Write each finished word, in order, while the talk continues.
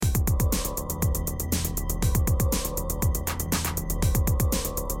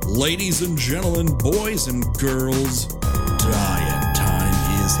Ladies and gentlemen, boys and girls, Dying Time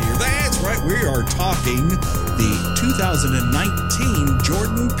is here. That's right, we are talking the 2019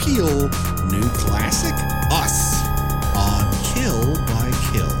 Jordan Peele new classic, Us, on Kill by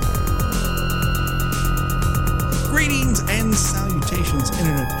Kill. Greetings and salutations,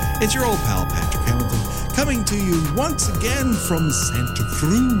 Internet. It's your old pal, Patrick Hamilton, coming to you once again from Santa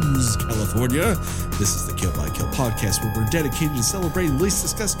Cruz, California. This is the Kill by Kill podcast, where we're dedicated to celebrating the least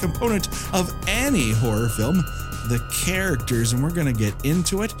discussed component of any horror film, the characters, and we're going to get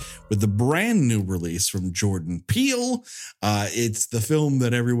into it with the brand new release from Jordan Peele. It's the film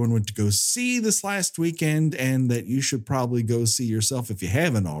that everyone went to go see this last weekend, and that you should probably go see yourself if you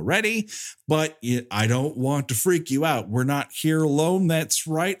haven't already. But I don't want to freak you out. We're not here alone. That's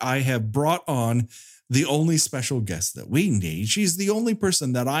right. I have brought on the only special guest that we need. She's the only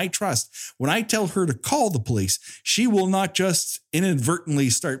person that I trust. When I tell her to call the police, she will not just inadvertently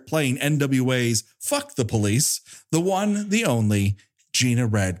start playing NWA's Fuck the Police. The one, the only, Gina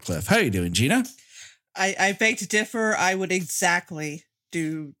Radcliffe. How are you doing, Gina? I beg to differ. I would exactly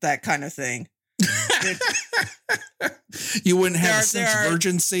do that kind of thing. You wouldn't have a sense of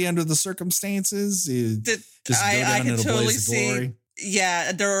urgency under the circumstances? You just go down in a blaze of glory?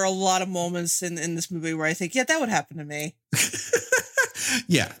 Yeah, there are a lot of moments in this movie where I think, yeah, that would happen to me.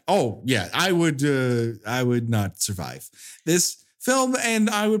 Yeah. Oh, yeah. I would not survive this film, and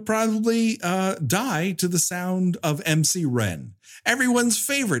I would probably die to the sound of MC Ren, everyone's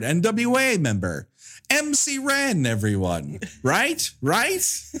favorite NWA member. MC Ren, everyone. Right?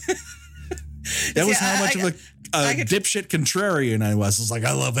 That was how much of a dipshit contrarian I was. I was like,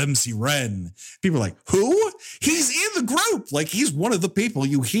 I love MC Ren. People are like, who? He's in the group. Like, he's one of the people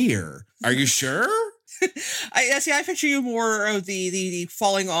you hear. Are you sure? I picture you more of the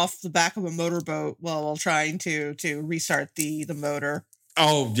falling off the back of a motorboat while trying to restart the motor.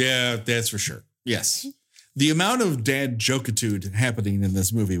 Oh, yeah, that's for sure. Yes. The amount of dad jokitude happening in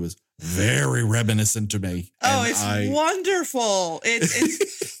this movie was very reminiscent to me. Oh, it's wonderful.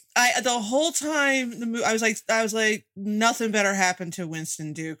 It's the whole time I was like, nothing better happened to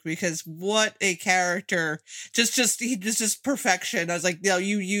Winston Duke, because what a character! Just perfection. I was like, no,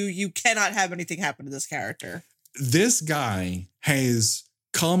 you cannot have anything happen to this character. This guy has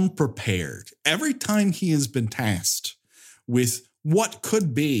come prepared every time he has been tasked with what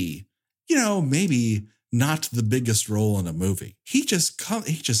could be, maybe not the biggest role in a movie. He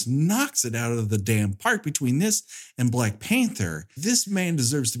just knocks it out of the damn park between this and Black Panther. This man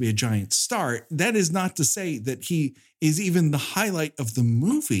deserves to be a giant star. That is not to say that he is even the highlight of the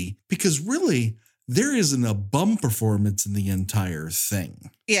movie, because really there isn't a bum performance in the entire thing.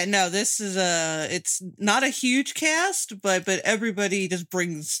 Yeah, no, this is it's not a huge cast, but everybody just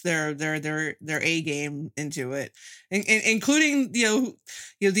brings their A game into it, including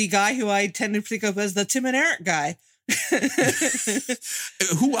the guy who I tend to think of as the Tim and Eric guy,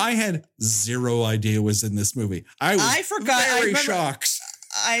 who I had zero idea was in this movie. I forgot. Very shocked.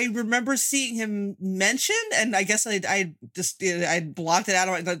 I remember seeing him mentioned, and I guess I blocked it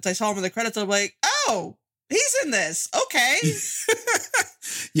out. I saw him in the credits. I'm like, oh, he's in this. Okay.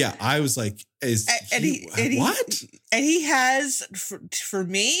 Yeah, I was like, what? And he has, for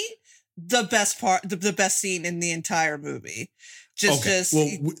me, the best part, the best scene in the entire movie. Yes,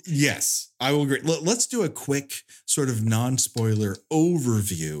 I will agree. Let's do a quick sort of non-spoiler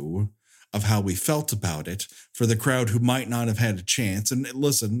overview of how we felt about it for the crowd who might not have had a chance. And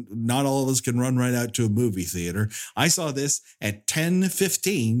listen, not all of us can run right out to a movie theater. I saw this at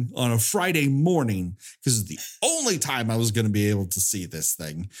 10:15 on a Friday morning, because it's the only time I was going to be able to see this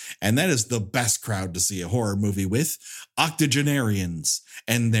thing. And that is the best crowd to see a horror movie with: octogenarians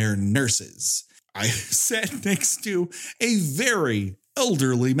and their nurses. I sat next to a very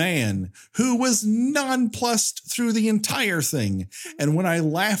elderly man who was nonplussed through the entire thing. And when I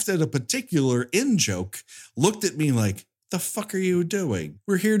laughed at a particular in-joke, looked at me like, the fuck are you doing?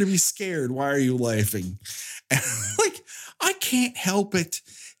 We're here to be scared. Why are you laughing? And like, I can't help it.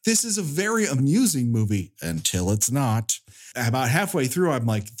 This is a very amusing movie until it's not. About halfway through, I'm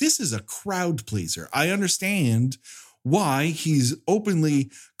like, this is a crowd pleaser. I understand why he's openly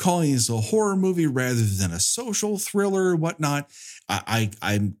calling this a horror movie rather than a social thriller or whatnot.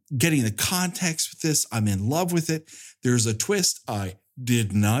 I'm getting the context with this. I'm in love with it. There's a twist I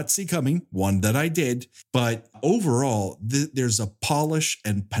did not see coming, one that I did. But overall, there's a polish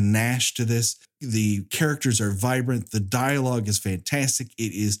and panache to this. The characters are vibrant. The dialogue is fantastic.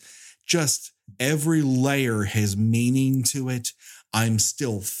 It is just every layer has meaning to it. I'm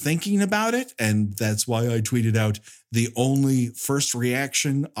still thinking about it, and that's why I tweeted out the only first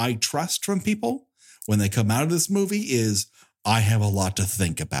reaction I trust from people when they come out of this movie is, I have a lot to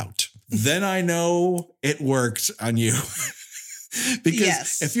think about. Then I know it worked on you.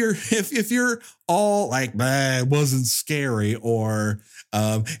 Because if you're all like, it wasn't scary, or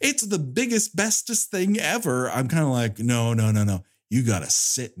it's the biggest, bestest thing ever, I'm kind of like, no. You got to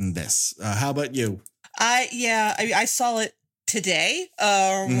sit in this. How about you? I saw it today.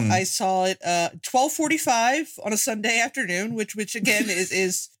 I saw it 12:45 on a Sunday afternoon, which again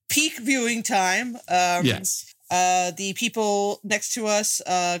is peak viewing time. Yes. The people next to us,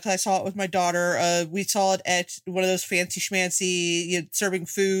 because I saw it with my daughter, we saw it at one of those fancy schmancy serving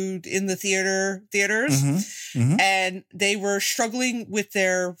food in the theaters. And they were struggling with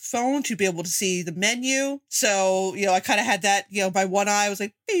their phone to be able to see the menu. So, I kind of had that, my one eye was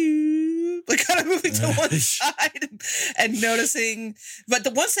like, like kind of moving to one side and noticing. But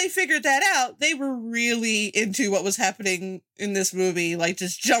once they figured that out, they were really into what was happening in this movie, like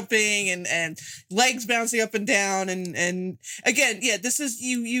just jumping and legs bouncing up and down. And again, this is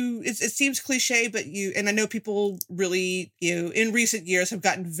it seems cliche, but and I know people really, in recent years have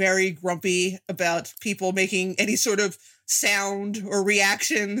gotten very grumpy about people making any sort of sound or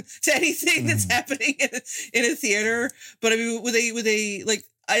reaction to anything that's happening in a theater. But I mean, with a like,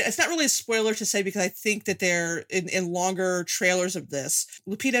 it's not really a spoiler to say, because I think that they're in longer trailers of this.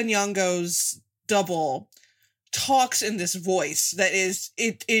 Lupita Nyong'o's double talks in this voice that is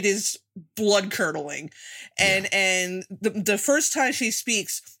it is blood curdling, and the first time she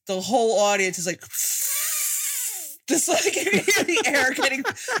speaks, the whole audience is like, just like you hear the air getting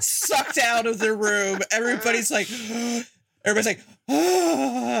sucked out of the room. Everybody's like.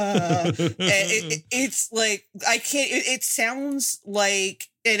 It's like, I can't, it sounds like,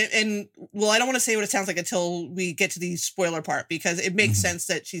 and well, I don't want to say what it sounds like until we get to the spoiler part, because it makes sense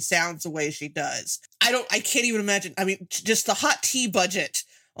that she sounds the way she does. I can't even imagine. I mean, just the hot tea budget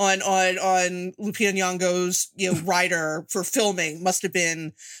on Lupita Nyong'o's, writer for filming must have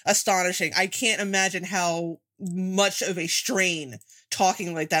been astonishing. I can't imagine how much of a strain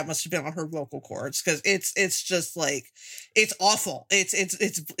talking like that must have been on her vocal cords, because it's just like, it's awful.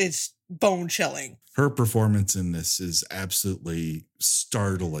 It's bone chilling. Her performance in this is absolutely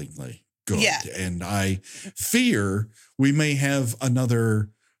startlingly good. Yeah. And I fear we may have another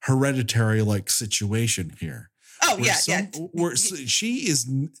Hereditary like situation here. Oh, where she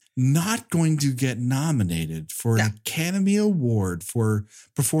is not going to get nominated for an Academy Award for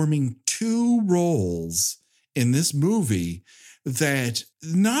performing 2 roles in this movie that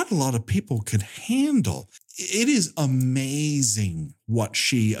not a lot of people could handle. It is amazing what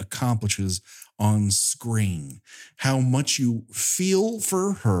she accomplishes on screen, how much you feel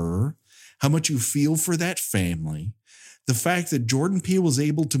for her, how much you feel for that family. The fact that Jordan Peele was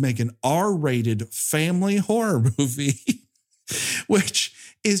able to make an R-rated family horror movie, which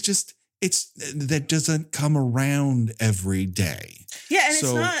is just, that doesn't come around every day. Yeah, and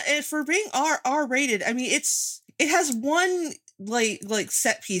it's not, and for being R-rated, I mean, it has one like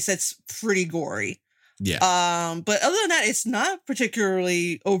set piece that's pretty gory. Yeah. But other than that, it's not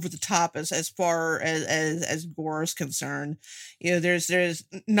particularly over the top as far as gore is concerned. There's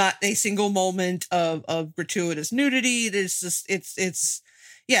not a single moment of gratuitous nudity. There's just it's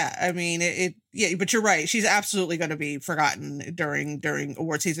I mean but you're right. She's absolutely going to be forgotten during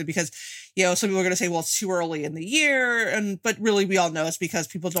award season, because some people are going to say, well, it's too early in the year, but really we all know it's because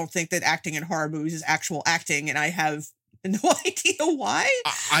people don't think that acting in horror movies is actual acting, and I have no idea why.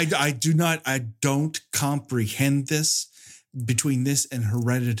 I don't comprehend this. Between this and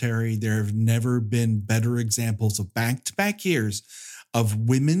Hereditary, there have never been better examples of back-to-back years of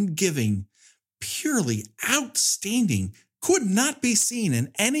women giving purely outstanding, could not be seen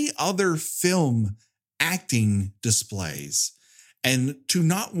in any other film acting displays. And to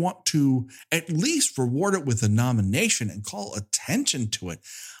not want to at least reward it with a nomination and call attention to it,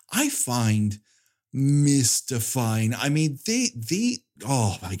 I find mystifying. I mean,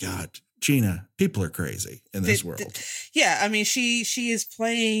 oh my God, Gina, people are crazy in this world. Yeah, I mean, she is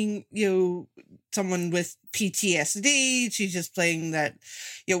playing, someone with PTSD. She's just playing that,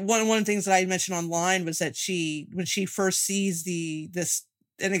 one of the things that I mentioned online was that when she first sees this,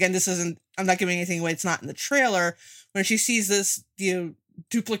 and again, I'm not giving anything away, it's not in the trailer, when she sees this,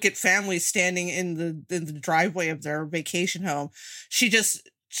 duplicate family standing in the driveway of their vacation home,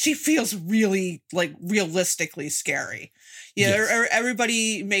 she feels really like realistically scary. Yes.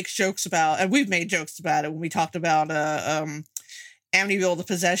 Everybody makes jokes about, and we've made jokes about it when we talked about Amityville: The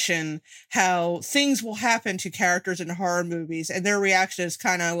Possession, how things will happen to characters in horror movies and their reaction is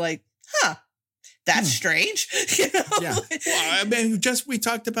kind of like, that's strange. You know? Yeah. Well, I mean, we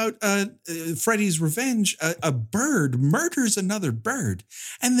talked about Freddy's Revenge. A bird murders another bird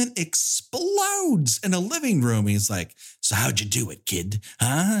and then explodes in a living room. He's like, so how'd you do it, kid?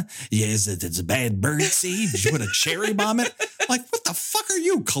 Huh? Yes, it's a bad bird seed. Did you put a cherry bomb in it? Like, what the fuck are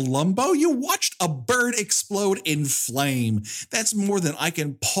you, Columbo? You watched a bird explode in flame. That's more than I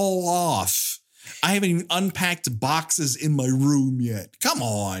can pull off. I haven't even unpacked boxes in my room yet. Come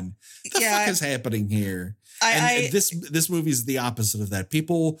on. What the fuck is happening here? This movie is the opposite of that.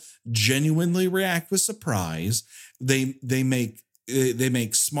 People genuinely react with surprise. They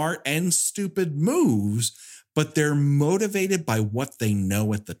make smart and stupid moves, but they're motivated by what they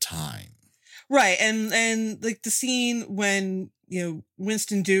know at the time. Right. And like the scene when, you know,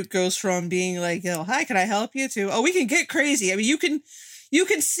 Winston Duke goes from being like, you know, hi, can I help you, to, oh, we can get crazy. I mean, you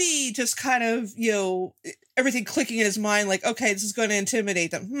can see just kind of, you know, everything clicking in his mind, like, okay, this is going to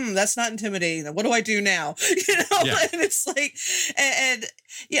intimidate them. That's not intimidating them. What do I do now? You know, yeah. And it's like, and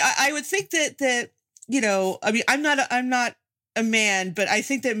yeah, I would think that, you know, I mean, I'm not a man, but I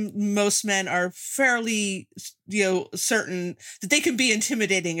think that most men are fairly, you know, certain that they can be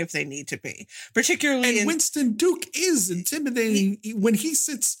intimidating if they need to be, particularly. And Winston Duke is intimidating when he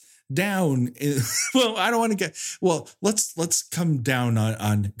sits down. Well, I don't want to get, well, let's come down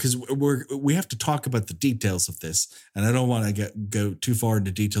on because we have to talk about the details of this, and I don't want to go too far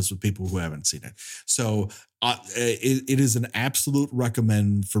into details with people who haven't seen it. So it is an absolute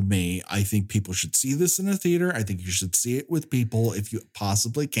recommend for me. I think people should see this in a theater. I think you should see it with people if you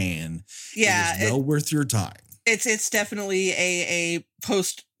possibly can. Yeah, it is well worth your time. It's definitely a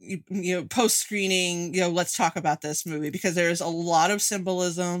post screening, you know, let's talk about this movie, because there's a lot of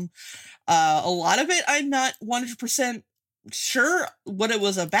symbolism. A lot of it I'm not 100% sure what it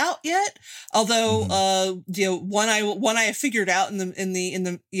was about yet. Although you know, one I figured out in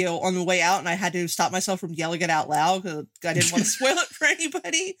the you know, on the way out, and I had to stop myself from yelling it out loud because I didn't want to spoil it for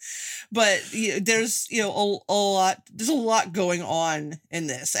anybody. But you know, there's, you know, there's a lot going on in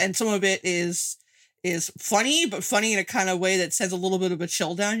this, and some of it is funny, but funny in a kind of way that sends a little bit of a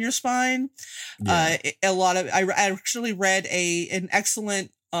chill down your spine. Yeah. I actually read an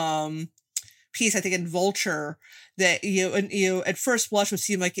excellent piece, I think, in Vulture, that you know, at first blush would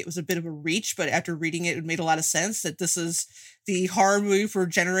seem like it was a bit of a reach, but after reading it, it made a lot of sense that this is the horror movie for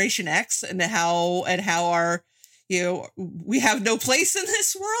Generation X, and how our, you know, we have no place in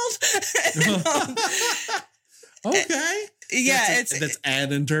this world. Okay. Yeah, that's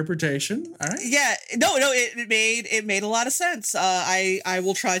an interpretation. All right. Yeah, no, it made a lot of sense. I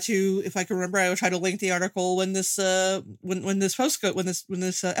will try to, if I can remember, I will try to link the article when this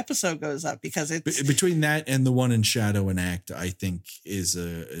episode goes up, because it's between that and the one in Shadow and Act, I think is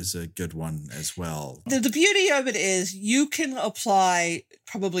a good one as well. The beauty of it is you can apply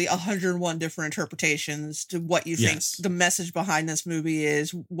probably 101 different interpretations to what you think the message behind this movie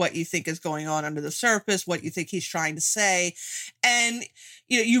is, what you think is going on under the surface, what you think he's trying to say. And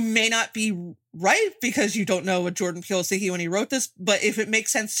you know, you may not be right because you don't know what Jordan Peele was thinking when he wrote this, but if it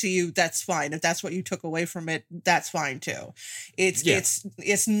makes sense to you, that's fine. If that's what you took away from it, that's fine too.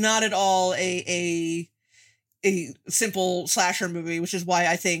 It's not at all a simple slasher movie, which is why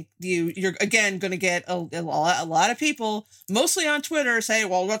I think you're again going to get a lot of people, mostly on Twitter, say,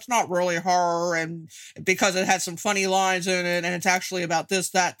 well, that's not really horror, and because it had some funny lines in it, and it's actually about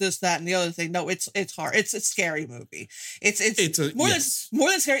this, that, and the other thing. No, it's horror. It's a scary movie. It's more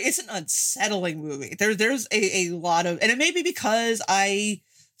than scary. It's an unsettling movie. There's a lot of, and it may be because I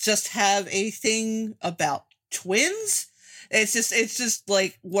just have a thing about twins. It's just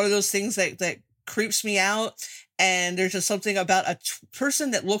like one of those things that creeps me out. And there's just something about a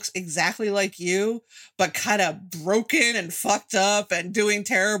person that looks exactly like you, but kind of broken and fucked up and doing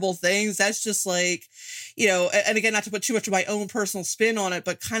terrible things. That's just like, you know, and again, not to put too much of my own personal spin on it,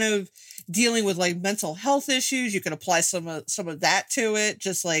 but kind of dealing with like mental health issues. You can apply some of that to it.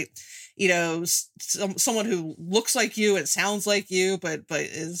 Just like, you know, someone who looks like you and sounds like you, but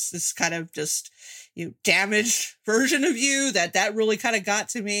is this kind of just, you know, damaged version of you that really kind of got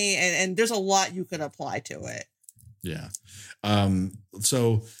to me. And there's a lot you could apply to it. Yeah.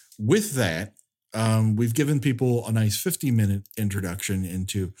 So with that, we've given people a nice 50-minute introduction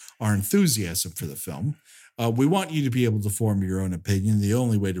into our enthusiasm for the film. We want you to be able to form your own opinion. The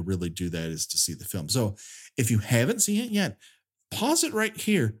only way to really do that is to see the film. So if you haven't seen it yet, pause it right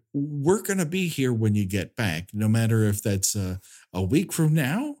here. We're going to be here when you get back, no matter if that's a week from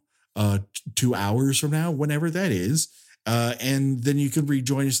now, 2 hours from now, whenever that is. And then you can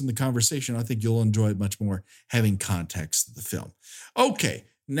rejoin us in the conversation. I think you'll enjoy it much more having context of the film. Okay,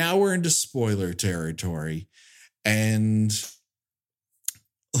 now we're into spoiler territory. And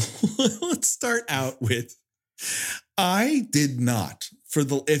let's start out with, I did not,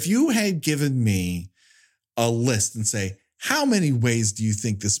 if you had given me a list and say, how many ways do you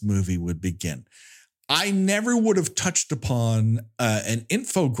think this movie would begin? I never would have touched upon an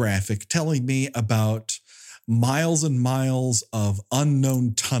infographic telling me about miles and miles of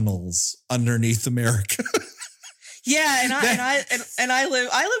unknown tunnels underneath America. Yeah, and I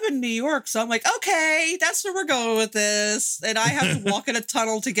live in New York, so I'm like, okay, that's where we're going with this. And I have to walk in a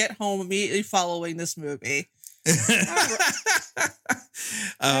tunnel to get home immediately following this movie.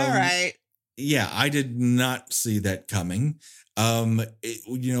 All right. Yeah, I did not see that coming.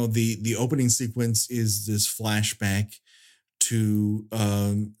 The opening sequence is this flashback to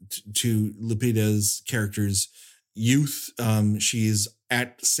Lupita's character's youth. She's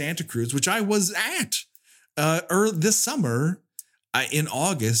at Santa Cruz, which I was at this summer. In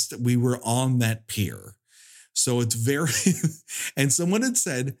August, we were on that pier. So it's very, and someone had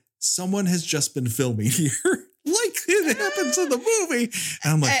said, someone has just been filming here. Like it happens in the movie.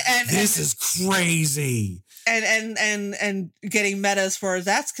 And I'm like, this is crazy. And getting meta as far as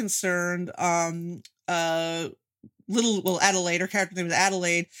that's concerned, Adelaide, her character's name is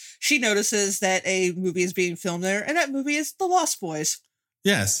Adelaide. She notices that a movie is being filmed there, and that movie is The Lost Boys.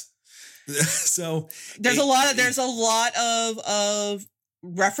 Yes. So there's a lot of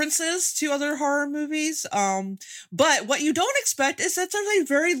references to other horror movies. But what you don't expect is that there's a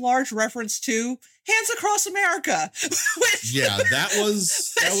very large reference to Hands Across America. That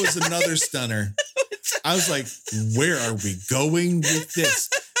was another stunner. I was like, where are we going with this?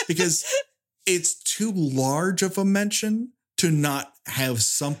 Because it's too large of a mention to not have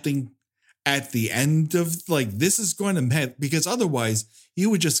something at the end of, like, this is going to have, because otherwise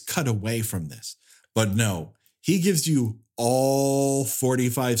you would just cut away from this. But no, he gives you all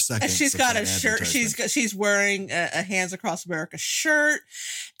 45 seconds. And she's got a shirt. She's wearing a Hands Across America shirt.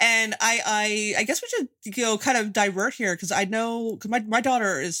 And I guess we should kind of divert here, because I know, because my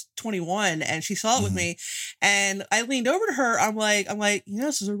daughter is 21 and she saw it with me, and I leaned over to her. I'm like,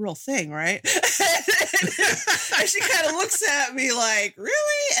 this is a real thing, right? And she kind of looks at me like, really?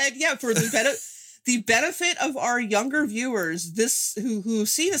 And yeah, for the benefit of our younger viewers, who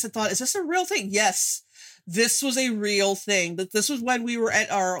see this and thought, is this a real thing? Yes. This was a real thing. That this was when we were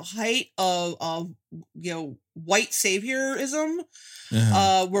at our height of white saviorism,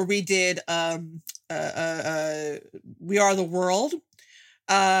 where we did We Are the World.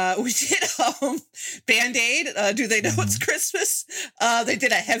 We did Band-Aid. Do They Know It's Christmas? They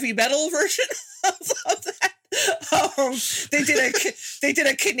did a heavy metal version of that. They did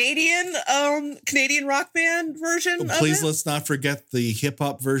a Canadian rock band version. Please, let's not forget the hip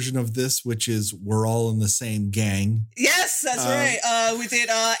hop version of this, which is We're All in the Same Gang. Yes, that's right. We did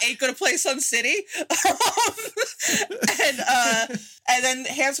Ain't Gonna Play Sun City, and then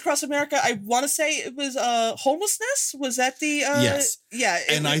Hands Across America. I want to say it was homelessness. Was that the yes? Yeah,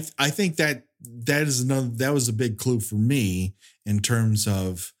 and I think that was a big clue for me in terms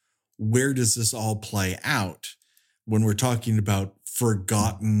of, where does this all play out when we're talking about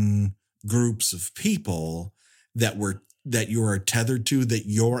forgotten groups of people that you are tethered to, that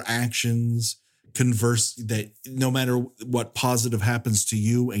your actions converse, that no matter what positive happens to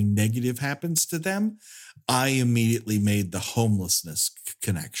you, a negative happens to them. I immediately made the homelessness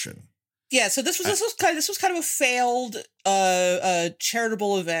connection. Yeah, so this was kind of a failed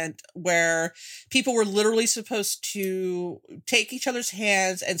charitable event where people were literally supposed to take each other's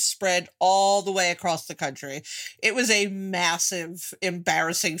hands and spread all the way across the country. It was a massive,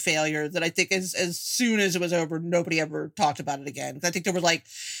 embarrassing failure that I think as soon as it was over, nobody ever talked about it again. I think there were like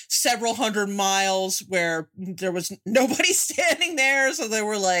several hundred miles where there was nobody standing there, so they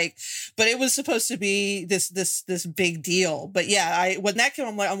were like, but it was supposed to be this big deal. But yeah, when that came,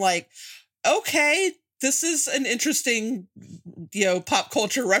 I'm like, okay, this is an interesting, pop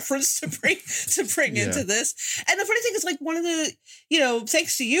culture reference to bring into this. And the funny thing is, like, one of the,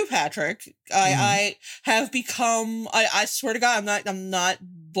 thanks to you, Patrick, I have become, I swear to God, I'm not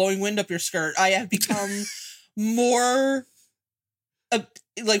blowing wind up your skirt. I have become more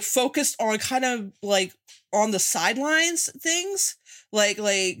focused on kind of like on the sidelines things. Like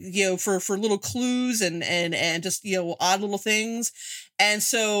for little clues and just odd little things. And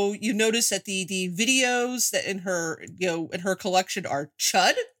so you notice that the videos that in her collection are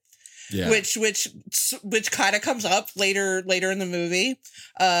Chud, which kind of comes up later in the movie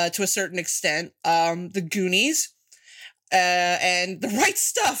to a certain extent. The Goonies, and The Right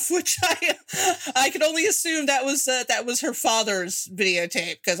Stuff, which I can only assume that was her father's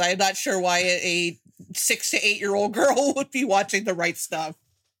videotape, because I am not sure why a 6 to 8 year old girl would be watching The Right Stuff.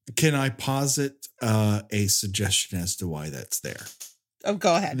 Can I posit a suggestion as to why that's there? Oh,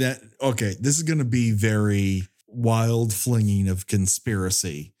 go ahead. This is going to be very wild flinging of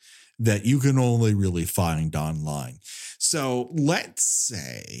conspiracy that you can only really find online. So let's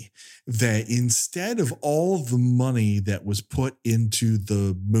say that instead of all of the money that was put into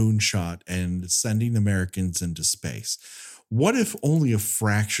the moonshot and sending Americans into space, what if only a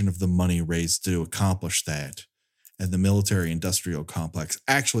fraction of the money raised to accomplish that and the military industrial complex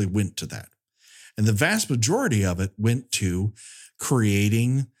actually went to that? And the vast majority of it went to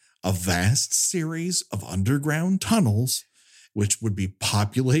creating a vast series of underground tunnels, which would be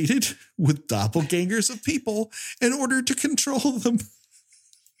populated with doppelgangers of people in order to control them.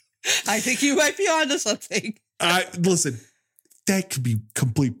 I think you might be onto something. Listen, that could be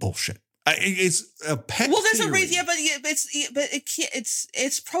complete bullshit. It's a pet. Well, there's theory. a reason, but it can't.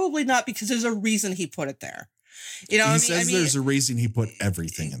 It's probably not because there's a reason he put it there. You know, he says there's a reason he put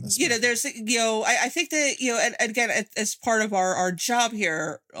everything in this. You know, there's, you know, I think that, you know, and again, as part of our job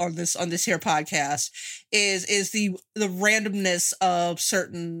here on this here podcast is the randomness of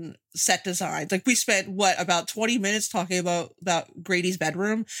certain set designs. Like we spent about 20 minutes talking about Grady's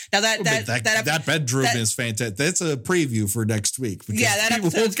bedroom. Now that bedroom is fantastic. That's a preview for next week. Yeah, that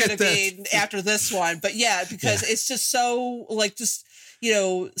episode's going to be after this one. But yeah, because it's just so like just, you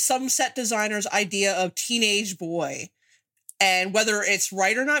know, some set designer's idea of teenage boy, and whether it's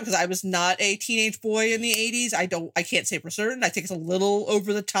right or not, because I was not a teenage boy in the 80s. I can't say for certain. I think it's a little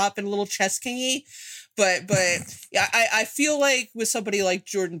over the top and a little chess kingy, but yeah, I feel like with somebody like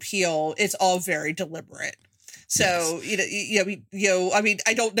Jordan Peele, it's all very deliberate. So, yes. I mean,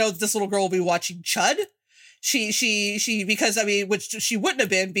 I don't know if this little girl will be watching Chud. She because I mean, which she wouldn't have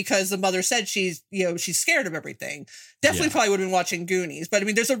been because the mother said she's scared of everything. Definitely probably would have been watching Goonies, but I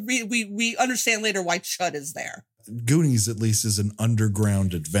mean, there's we understand later why Chud is there. Goonies at least is an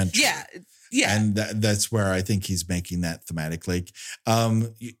underground adventure. Yeah. And that's where I think he's making that thematic. Like,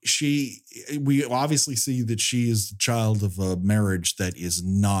 we obviously see that she is the child of a marriage that is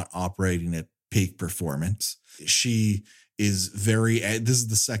not operating at peak performance. She is this is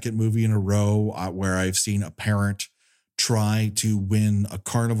the second movie in a row where I've seen a parent try to win a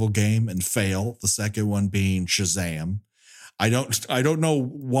carnival game and fail. The second one being Shazam. I don't know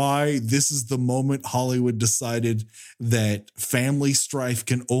why this is the moment Hollywood decided that family strife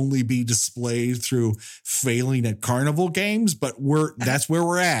can only be displayed through failing at carnival games, but that's where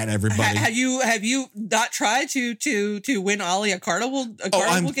we're at, everybody. Have you not tried to win Ollie a carnival game?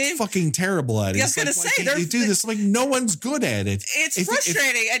 I'm fucking terrible at it. I was gonna say they do this like no one's good at it. It's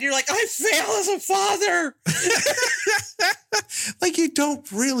frustrating, and you're like, I fail as a father. Like you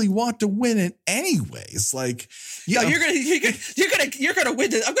don't really want to win it anyways. Like you're gonna win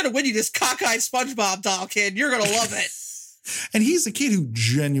this. I'm gonna win you this cockeyed SpongeBob doll, kid. You're gonna love it. And he's a kid who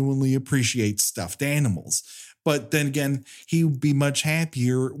genuinely appreciates stuffed animals. But then again, he would be much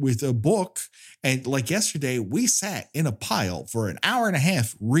happier with a book. And like yesterday, we sat in a pile for an hour and a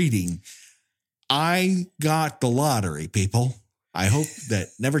half reading. I got the lottery, people. I hope that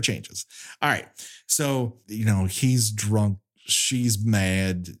never changes. All right. So, he's drunk. She's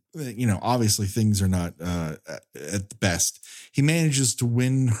mad. Obviously things are not at the best. He manages to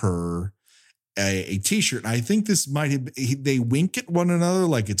win her a t-shirt. I think this might have, they wink at one another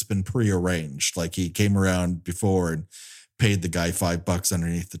like it's been prearranged. Like he came around before and paid the guy $5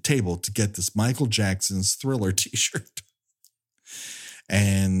 underneath the table to get this Michael Jackson's Thriller t-shirt.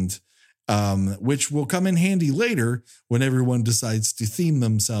 And which will come in handy later when everyone decides to theme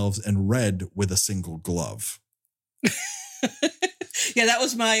themselves in red with a single glove. Yeah, that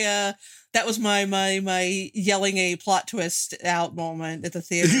was my yelling a plot twist out moment at the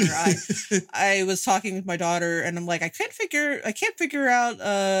theater. I was talking with my daughter and I'm like, I can't figure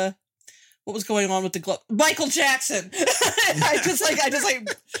out what was going on with the glove. Michael Jackson. I just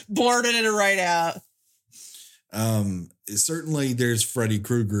blurted it right out. Certainly there's Freddy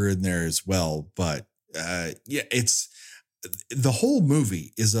Krueger in there as well, but it's the whole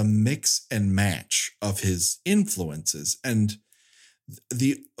movie is a mix and match of his influences. And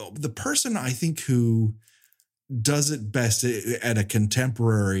the person I think who does it best at a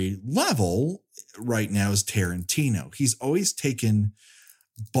contemporary level right now is Tarantino. He's always taken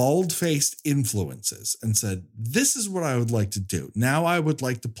bald-faced influences and said, this is what I would like to do. Now I would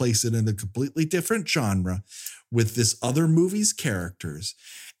like to place it in a completely different genre with this other movie's characters.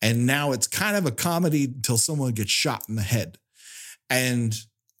 And now it's kind of a comedy until someone gets shot in the head. And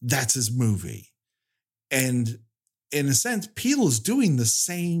that's his movie. And in a sense, Peele is doing the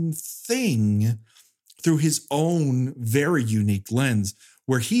same thing through his own very unique lens,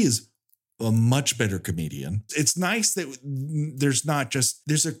 where he is a much better comedian. It's nice that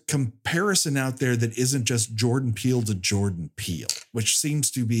there's a comparison out there that isn't just Jordan Peele to Jordan Peele, which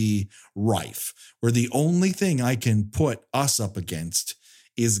seems to be rife, where the only thing I can put us up against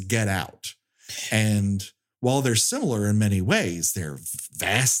is Get Out. And while they're similar in many ways, they're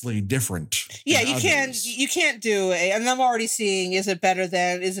vastly different. Yeah, you can't do it. And I'm already seeing, is it better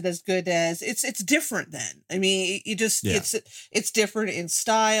than, is it as good as? It's different then. I mean, you just it's different in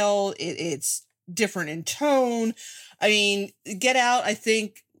style, it's different in tone. I mean, Get Out, I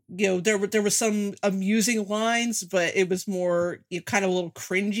think, there were some amusing lines, but it was more kind of a little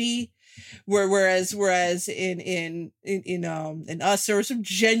cringy. Whereas in Us, there were some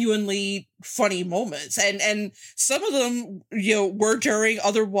genuinely funny moments, and some of them were during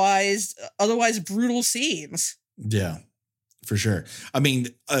otherwise brutal scenes. Yeah, for sure. I mean,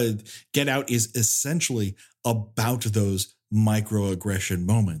 Get Out is essentially about those microaggression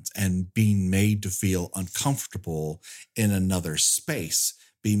moments and being made to feel uncomfortable in another space,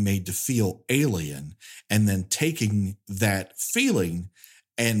 being made to feel alien, and then taking that feeling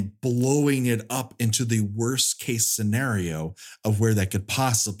and blowing it up into the worst case scenario of where that could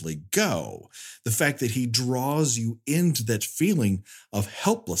possibly go. The fact that he draws you into that feeling of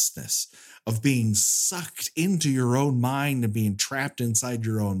helplessness, of being sucked into your own mind and being trapped inside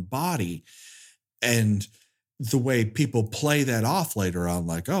your own body. And the way people play that off later on,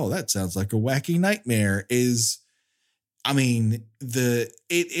 like, oh, that sounds like a wacky nightmare, is, I mean,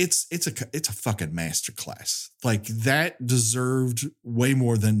 it's a fucking masterclass. Like, that deserved way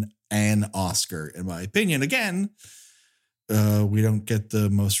more than an Oscar, in my opinion. Again, we don't get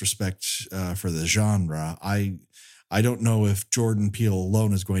the most respect for the genre. I don't know if Jordan Peele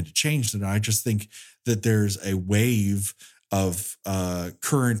alone is going to change that. I just think that there's a wave of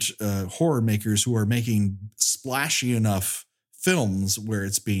current horror makers who are making splashy enough films where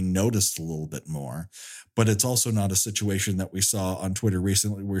it's being noticed a little bit more. But it's also not a situation that we saw on Twitter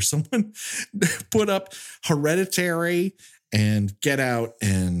recently where someone put up Hereditary and Get Out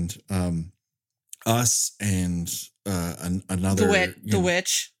and Us and another The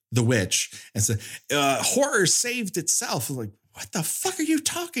Witch, and said horror saved itself. Like, what the fuck are you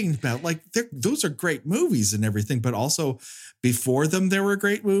talking about? Like, those are great movies and everything, but also before them there were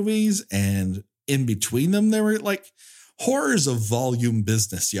great movies, and in between them there were, like, horror is a volume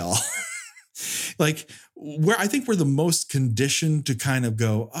business, y'all. Like, where I think we're the most conditioned to kind of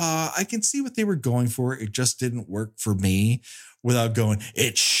go, I can see what they were going for. It just didn't work for me, without going,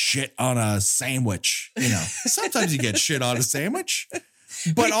 it's shit on a sandwich. Sometimes you get shit on a sandwich,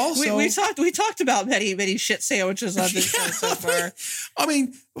 but also we talked about many shit sandwiches on this show so far. I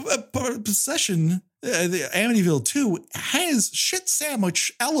mean, Possession, the Amityville 2 has shit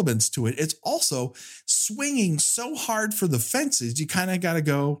sandwich elements to it. It's also swinging so hard for the fences. You kind of got to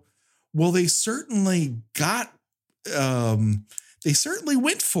go, well, they certainly went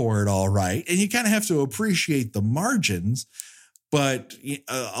for it all right. And you kind of have to appreciate the margins. But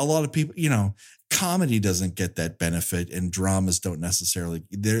a lot of people, comedy doesn't get that benefit, and dramas don't necessarily.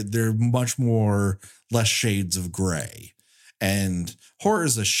 They're much more less shades of gray. And horror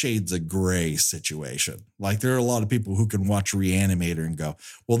is a shades of gray situation. Like, there are a lot of people who can watch Reanimator and go,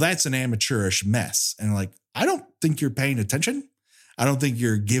 well, that's an amateurish mess. And like, I don't think you're paying attention. I don't think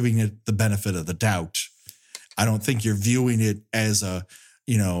you're giving it the benefit of the doubt. I don't think you're viewing it as a,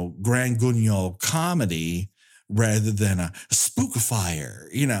 Grand Guignol comedy rather than a spookifier,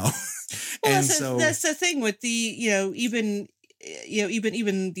 Well, and that's the thing with the, even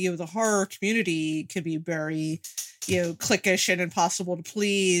the horror community can be very, cliquish and impossible to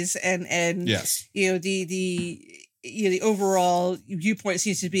please. And yes, the overall viewpoint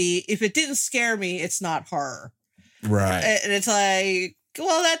seems to be, if it didn't scare me, it's not horror. Right. And it's like,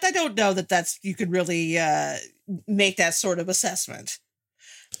 well, that I don't know that's you could really make that sort of assessment.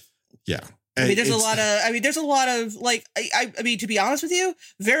 Yeah. I mean, there's a lot of like, I mean, to be honest with you,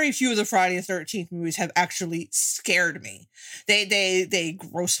 very few of the Friday the 13th movies have actually scared me. They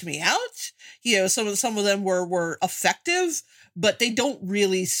grossed me out. Some of them were effective, but they don't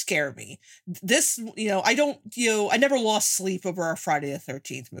really scare me. This, I never lost sleep over a Friday the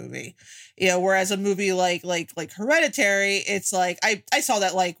 13th movie. Whereas a movie like Hereditary, it's like, I saw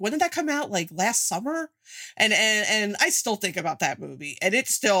that, like, when did that come out? Like last summer? And I still think about that movie, and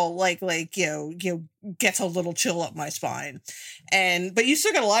it's still like gets a little chill up my spine. But you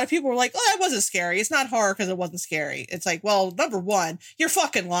still got a lot of people who are like, oh, that wasn't scary. It's not horror because it wasn't scary. It's like, well, number one, you're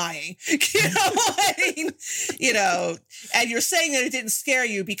fucking lying. And you're saying that it didn't scare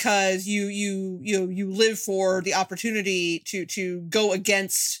you because you live for the opportunity to go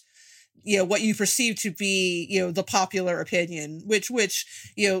against what you perceive to be, the popular opinion, which,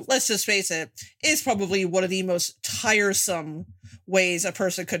 let's just face it, is probably one of the most tiresome ways a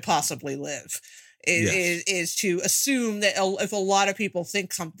person could possibly live. Is to assume that if a lot of people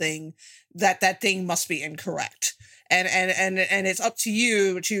think something, that thing must be incorrect. And it's up to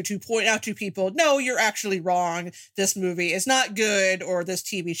you to point out to people, no, you're actually wrong. This movie is not good, or this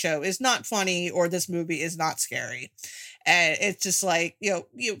TV show is not funny, or this movie is not scary. And it's just like,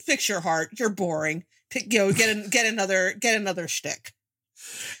 fix your heart. You're boring. Get another shtick.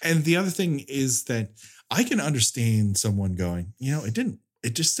 And the other thing is that I can understand someone going,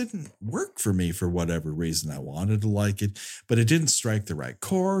 it just didn't work for me for whatever reason. I wanted to like it, but it didn't strike the right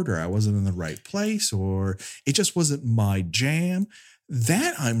chord, or I wasn't in the right place, or it just wasn't my jam.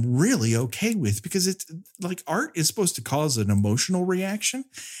 That I'm really okay with, because it's like art is supposed to cause an emotional reaction.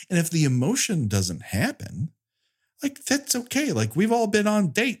 And if the emotion doesn't happen, like, that's okay. Like, we've all been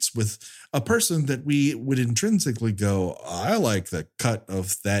on dates with a person that we would intrinsically go, I like the cut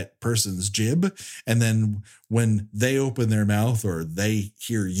of that person's jib. And then when they open their mouth, or they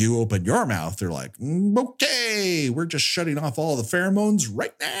hear you open your mouth, they're like, okay, we're just shutting off all the pheromones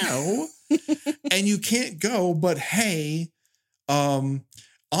right now. And you can't go, but hey,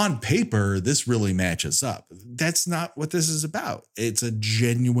 on paper, this really matches up. That's not what this is about. It's a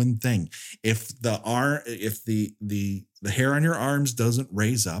genuine thing. If the hair on your arms doesn't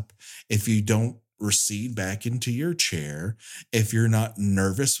raise up, if you don't recede back into your chair, if you're not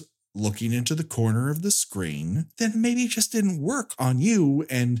nervous looking into the corner of the screen, then maybe it just didn't work on you.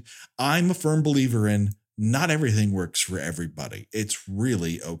 And I'm a firm believer in not everything works for everybody. It's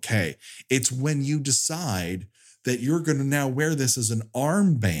really okay. It's when you decide that you're going to now wear this as an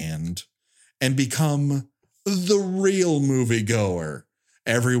armband and become the real moviegoer.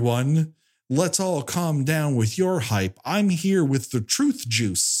 Everyone, let's all calm down with your hype. I'm here with the truth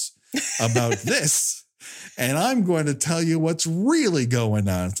juice about this, and I'm going to tell you what's really going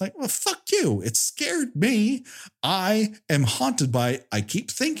on. It's like, well, fuck you. It scared me. I am haunted by it. I keep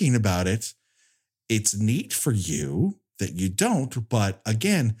thinking about it. It's neat for you that you don't, but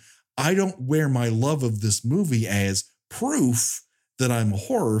again, I don't wear my love of this movie as proof that I'm a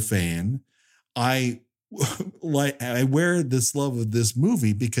horror fan. I wear this love of this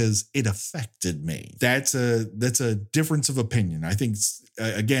movie because it affected me. That's a difference of opinion. I think,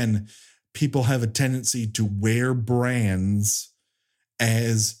 again, people have a tendency to wear brands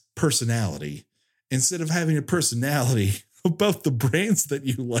as personality instead of having a personality about the brands that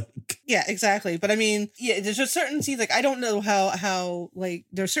you like. Yeah, exactly. But I mean, there's just certain scenes, like, I don't know how like,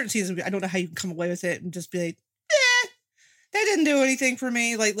 there's certain scenes, I don't know how you can come away with it and just be like, that didn't do anything for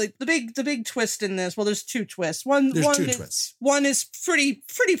me. Like the big twist in this. Well, there's two twists. One is pretty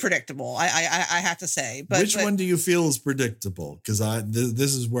predictable. I have to say. But which one do you feel is predictable? Because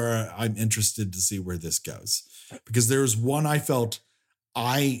this is where I'm interested to see where this goes. Because there's one I felt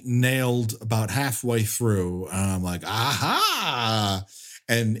I nailed about halfway through, and I'm like, aha!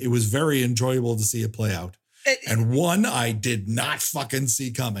 And it was very enjoyable to see it play out. And one I did not fucking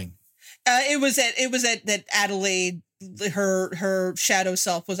see coming. It was that Adelaide, her shadow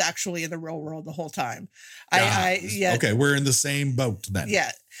self, was actually in the real world the whole time. Okay, we're in the same boat then.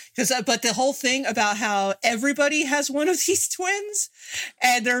 Yeah. But the whole thing about how everybody has one of these twins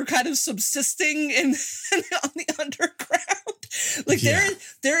and they're kind of subsisting on the underground. Like,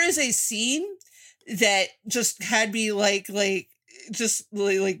 there is a scene that just had me like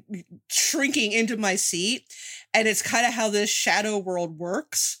shrinking into my seat. And it's kind of how this shadow world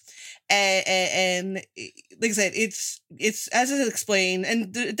works. And like I said, it's as it's explained,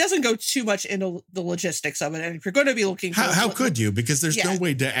 and it doesn't go too much into the logistics of it. And if you're going to be looking, how could you? Because there's no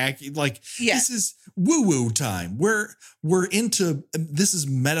way to act like this is woo time. We're into this is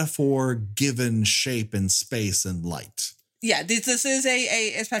metaphor given shape and space and light. Yeah, this is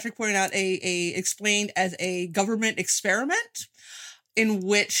a as Patrick pointed out, a explained as a government experiment in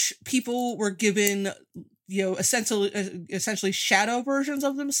which people were given, essentially shadow versions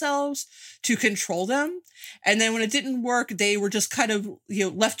of themselves to control them. And then when it didn't work, they were just kind of,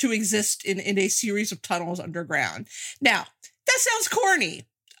 left to exist in a series of tunnels underground. Now, that sounds corny.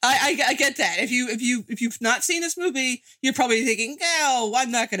 I get that. If you've not seen this movie, you're probably thinking, no,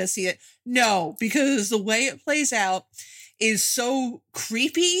 I'm not going to see it. No, because the way it plays out is so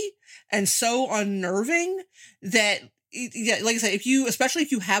creepy and so unnerving that, like I said, especially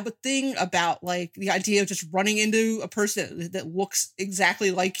if you have a thing about like the idea of just running into a person that looks exactly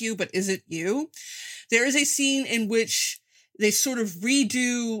like you but isn't you, there is a scene in which they sort of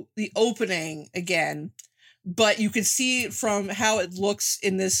redo the opening again but you can see from how it looks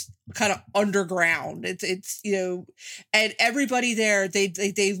in this kind of underground. It's you know, and everybody there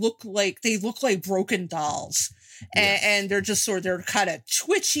they look like broken dolls. Yes. And they're just they're kind of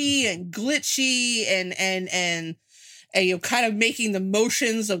twitchy and glitchy and you know, kind of making the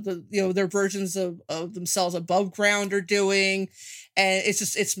motions of the, you know, their versions of themselves above ground are doing. And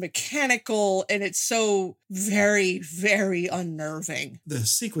it's mechanical, and it's so very, very unnerving. The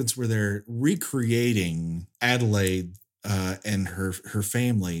sequence where they're recreating Adelaide and her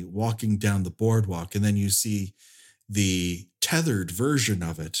family walking down the boardwalk, and then you see the tethered version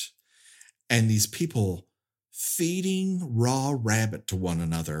of it, and these people feeding raw rabbit to one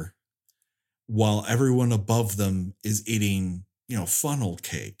another while everyone above them is eating, you know, funnel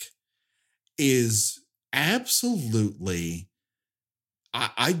cake, is absolutely,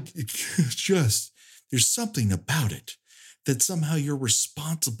 I just, there's something about it that somehow you're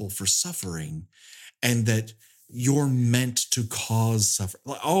responsible for suffering and that you're meant to cause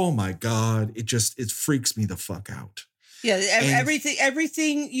suffering. Oh my God. It freaks me the fuck out. Yeah.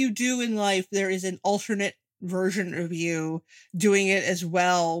 Everything you do in life, there is an alternate version of you doing it as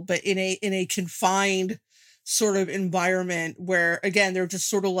well, but in a confined sort of environment where, again, they're just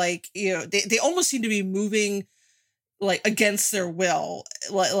sort of like, you know, they almost seem to be moving like against their will,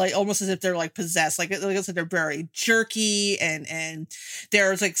 like almost as if they're like possessed, like I said, they're very jerky, and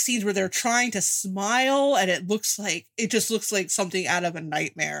there's like scenes where they're trying to smile and it just looks like something out of a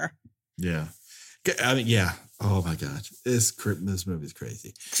nightmare. Yeah. I mean, yeah. Oh my God. This movie's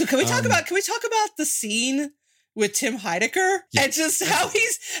crazy. So can we talk about the scene with Tim Heidecker? Yes. And just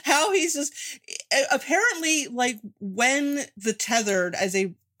how he's just apparently, like, when the tethered, as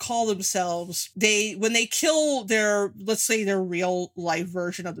they call themselves, when they kill their, let's say, their real life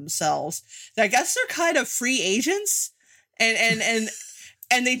version of themselves, I guess they're kind of free agents, and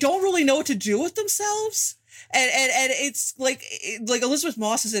they don't really know what to do with themselves. And it's like Elizabeth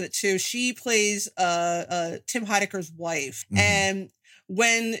Moss is in it too. She plays Tim Heidecker's wife. Mm-hmm. And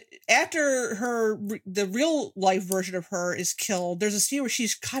when after the real life version of her is killed, there's a scene where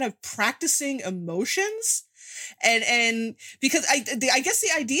she's kind of practicing emotions. And because I guess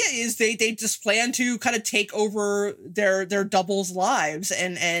the idea is they just plan to kind of take over their doubles' lives,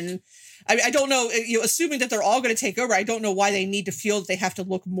 and I don't know, you know, assuming that they're all going to take over, I don't know why they need to feel that they have to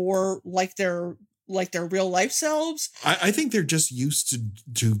look more like their real life selves. I think they're just used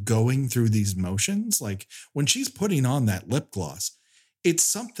to going through these motions. Like when she's putting on that lip gloss, it's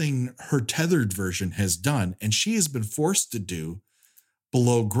something her tethered version has done, and she has been forced to do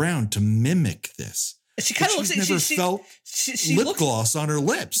below ground to mimic this. She kind of looks like she felt lip gloss on her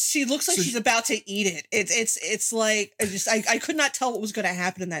lips. She looks like she's about to eat it. It's like I could not tell what was going to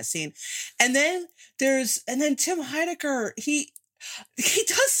happen in that scene. And then Tim Heidecker, he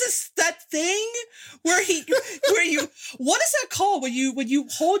does that thing where what is that called when you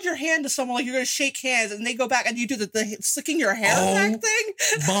hold your hand to someone like you're going to shake hands and they go back and you do the slicking your hair back thing?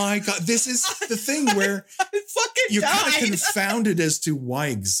 My God, this is the thing where you're kind of confounded as to why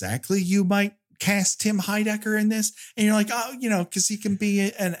exactly you might cast Tim Heidecker in this, and you're like, oh, you know, because he can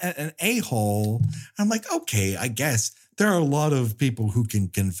be an a-hole. I'm like, okay, I guess there are a lot of people who can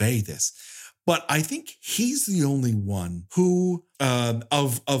convey this. But I think he's the only one who,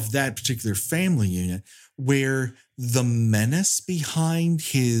 of that particular family unit, where the menace behind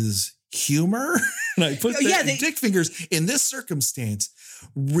his humor, and I put dick fingers in this circumstance,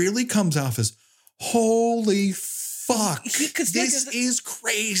 really comes off as, holy fuck, this is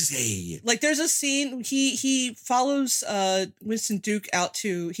crazy. Like there's a scene, he follows Winston Duke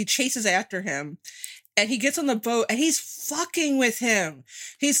he chases after him. And he gets on the boat and he's fucking with him.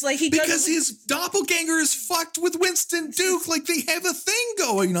 He's like, because his doppelganger is fucked with Winston Duke. Like they have a thing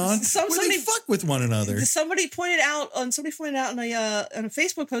going on where they fuck with one another. Somebody pointed out on a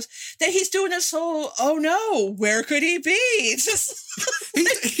Facebook post that he's doing this whole, oh no, where could he be? It's just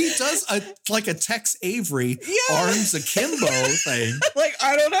he does a Tex Avery arms akimbo thing. Like,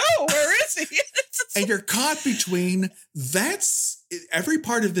 I don't know, where is he? And you're caught between every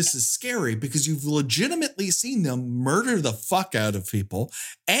part of this is scary because you've legitimately seen them murder the fuck out of people.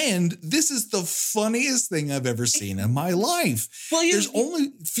 And this is the funniest thing I've ever seen in my life. Well, there's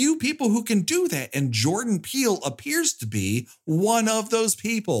only few people who can do that. And Jordan Peele appears to be one of those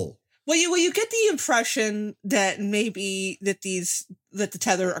people. Well, you get the impression that maybe that the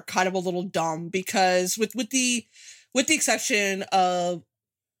tether are kind of a little dumb because with the exception of,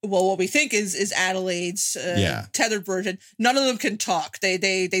 well, what we think is Adelaide's tethered version, none of them can talk.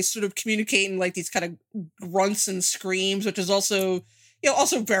 They sort of communicate in like these kind of grunts and screams, which is also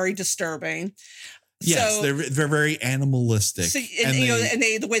very disturbing. Yes, So, they're very animalistic. so and, you know, and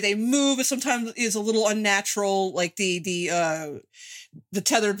the way they move sometimes is a little unnatural. Like the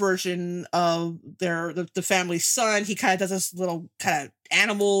tethered version of the family's son, he kind of does this little kind of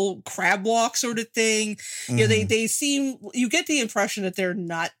animal crab walk sort of thing. You know, they seem, you get the impression that they're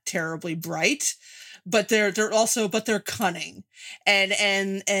not terribly bright, but they're cunning,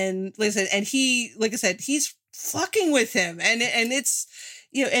 and like I said, and he's fucking with him, and it's,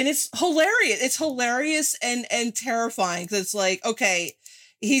 you know, and it's hilarious. It's hilarious and terrifying, because it's like, okay,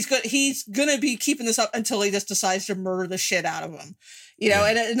 he's gonna be keeping this up until he just decides to murder the shit out of him, you know.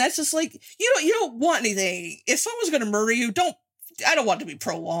 And that's just like, you don't want anything. If someone's gonna murder you, I don't want it to be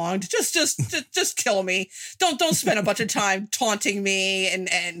prolonged. Just kill me. Don't spend a bunch of time taunting me and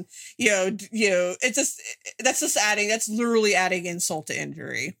you know it's that's literally adding insult to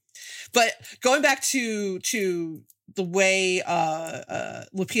injury. But going back to the way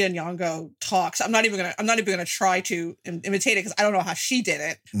Lupita Nyong'o talks, I'm not even gonna try to imitate it, because I don't know how she did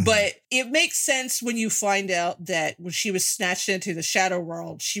it. But it makes sense when you find out that when she was snatched into the shadow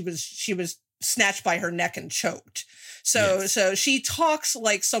world, she was snatched by her neck and choked. So she talks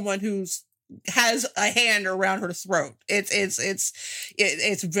like someone who's has a hand around her throat.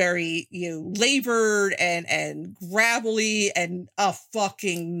 It's very, you know, labored and gravelly and a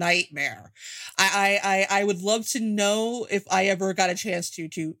fucking nightmare. I would love to know, if I ever got a chance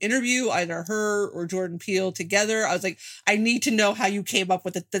to interview either her or Jordan Peele together. I was like, I need to know how you came up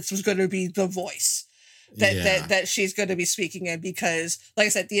with it. This was going to be the voice that she's going to be speaking in, because, like I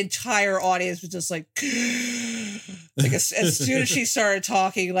said, the entire audience was just like as soon as she started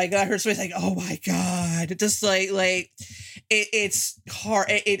talking, like, I heard somebody like, "Oh my god!" Just like it's hard.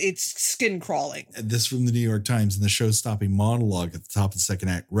 It's skin crawling. This from the New York Times: in the show-stopping monologue at the top of the second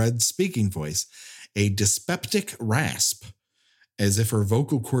act, Red's speaking voice, a dyspeptic rasp, as if her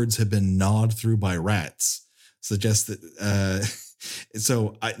vocal cords had been gnawed through by rats, suggests that.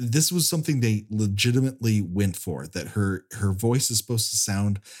 This was something they legitimately went for, that her voice is supposed to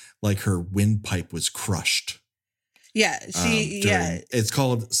sound like her windpipe was crushed. Yeah, it's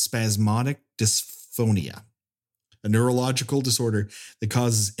called spasmodic dysphonia, a neurological disorder that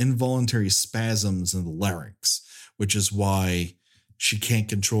causes involuntary spasms in the larynx, which is why she can't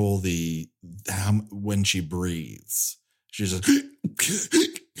control when she breathes. She's just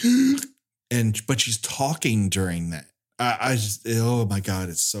but she's talking during that. Oh my god,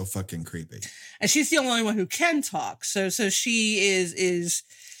 it's so fucking creepy. And she's the only one who can talk. So she is,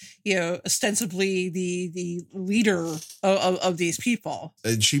 you know, ostensibly the leader of these people.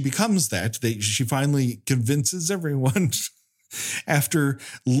 And she becomes that. She finally convinces everyone after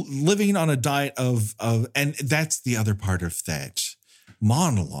living on a diet of, and that's the other part of that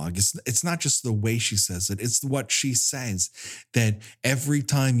monologue. It's not just the way she says it, it's what she says, that every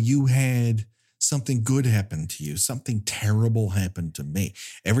time you had something good happened to you, something terrible happened to me.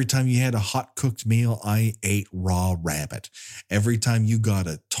 Every time you had a hot cooked meal, I ate raw rabbit. Every time you got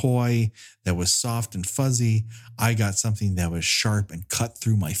a toy that was soft and fuzzy, I got something that was sharp and cut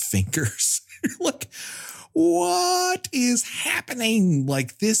through my fingers. Like, what is happening?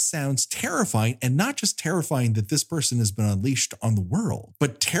 Like, this sounds terrifying, and not just terrifying that this person has been unleashed on the world,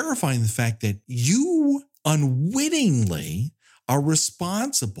 but terrifying the fact that you unwittingly are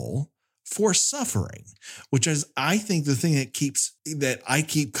responsible for suffering, which is, I think, the thing that I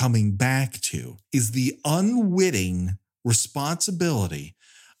keep coming back to is the unwitting responsibility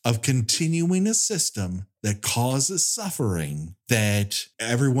of continuing a system that causes suffering that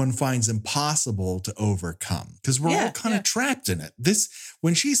everyone finds impossible to overcome, because we're all kind of trapped in it.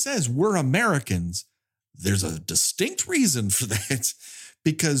 When she says we're Americans, there's a distinct reason for that,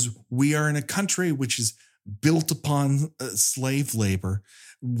 because we are in a country which is built upon slave labor.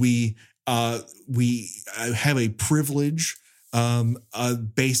 We have a privilege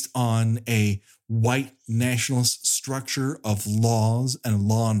based on a white nationalist structure of laws and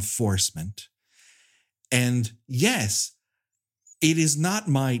law enforcement. And yes, it is not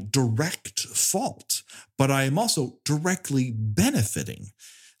my direct fault, but I am also directly benefiting.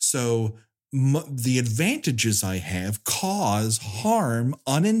 So the advantages I have cause harm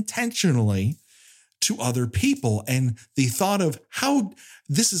unintentionally to other people. And the thought of how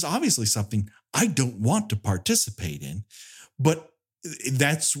this is obviously something I don't want to participate in, but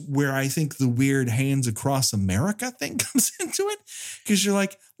that's where I think the weird hands across America thing comes into it. Because you're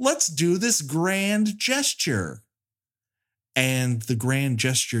like, let's do this grand gesture. And the grand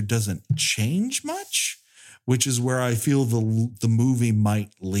gesture doesn't change much, which is where I feel the movie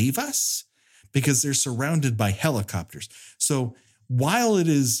might leave us, because they're surrounded by helicopters. So while it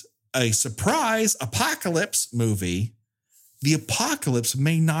is a surprise apocalypse movie, the apocalypse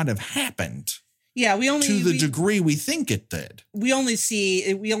may not have happened. Yeah, to the degree we think it did. We only see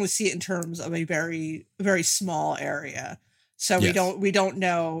it in terms of a very, very small area. So Yes. we don't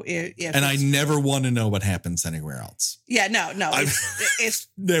know if and I never want to know what happens anywhere else. Yeah, no, it's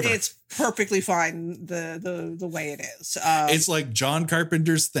Never. It's perfectly fine the way it is. It's like John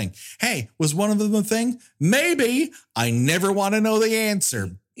Carpenter's thing. Hey, was one of them a thing? Maybe. I never want to know the answer.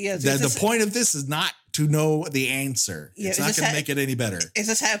 Yeah, the point of this is not to know the answer. It's not going to make it any better. Is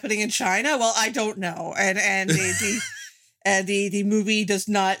this happening in China? Well, I don't know. And the movie does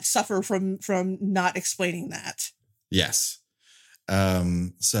not suffer from not explaining that. Yes.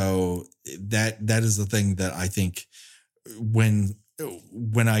 So that is the thing that I think when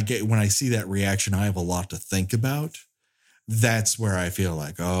I see that reaction, I have a lot to think about. That's where I feel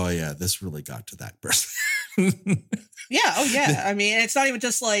like, oh yeah, this really got to that person. Yeah. Oh yeah. I mean, it's not even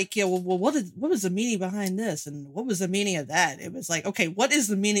just like, yeah, well, what was the meaning behind this? And what was the meaning of that? It was like, okay, what is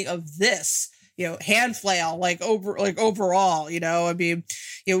the meaning of this? Hand flail, overall, I mean,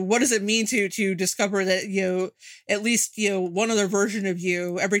 what does it mean to discover that, at least, one other version of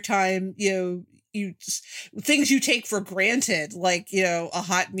you every time, you just, things you take for granted, like, a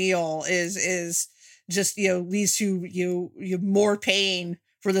hot meal is just, leads to you more pain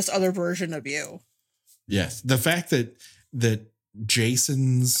for this other version of you. Yes. The fact that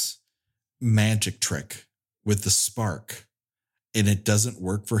Jason's magic trick with the spark, and it doesn't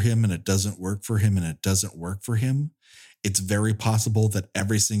work for him, and it doesn't work for him, and it doesn't work for him. It's very possible that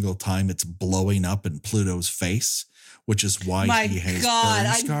every single time it's blowing up in Pluto's face, which is why he has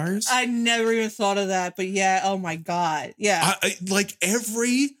burn scars. I never even thought of that, but yeah. Oh my God. Yeah. This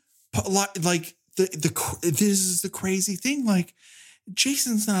is the crazy thing. Like,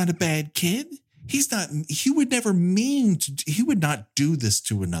 Jason's not a bad kid. He would not do this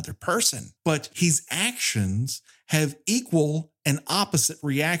to another person, but his actions have equal and opposite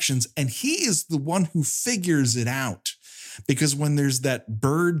reactions. And he is the one who figures it out, because when there's that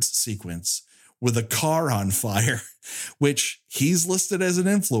birds sequence with a car on fire, which he's listed as an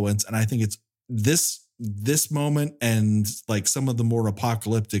influence. And I think it's this moment and like some of the more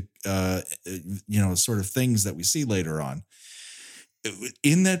apocalyptic, sort of things that we see later on.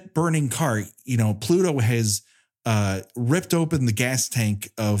 In that burning car, Pluto has ripped open the gas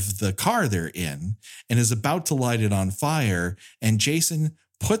tank of the car they're in and is about to light it on fire. And Jason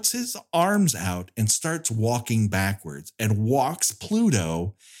puts his arms out and starts walking backwards and walks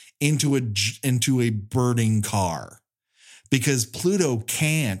Pluto into a burning car, because Pluto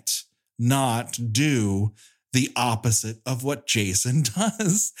can't not do the opposite of what Jason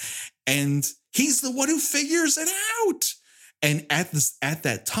does. And he's the one who figures it out. And at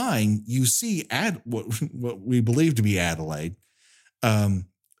that time, you see what we believe to be Adelaide.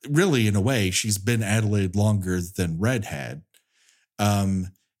 Really, in a way, she's been Adelaide longer than Red had.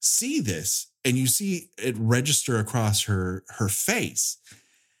 See this, and you see it register across her face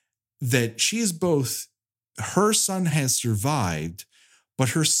that she is both, her son has survived, but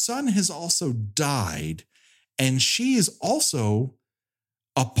her son has also died, and she is also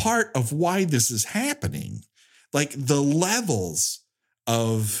a part of why this is happening. Like, the levels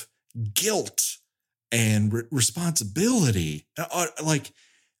of guilt and responsibility,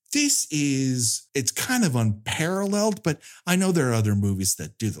 it's kind of unparalleled, but I know there are other movies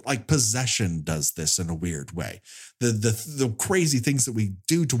that do that. Like Possession does this in a weird way. The crazy things that we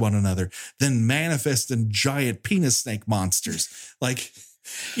do to one another then manifest in giant penis snake monsters.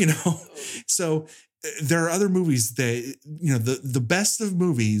 So there are other movies that, the best of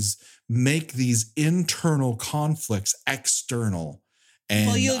movies make these internal conflicts external. And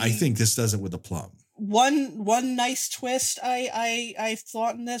I think this does it with aplomb. One nice twist I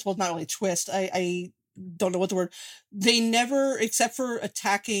thought in this, well, not really twist, I don't know what the word, they never, except for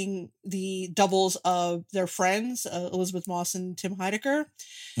attacking the doubles of their friends, Elizabeth Moss and Tim Heidecker,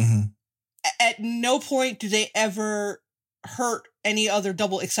 mm-hmm. At no point do they ever hurt any other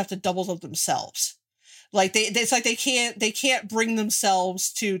double except the doubles of themselves. Like it's like they can't bring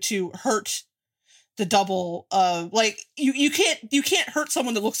themselves to hurt the double of, like, you can't hurt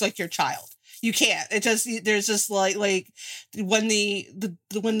someone that looks like your child. You can't. It just, there's just like when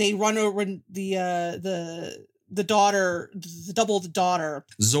when they run over the daughter, the double of the daughter.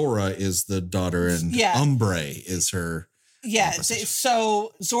 Zora is the daughter, and Umbre is her. Yeah.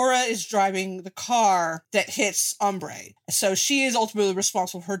 So Zora is driving the car that hits Umbre. So she is ultimately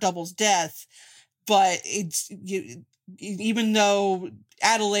responsible for her double's death. But even though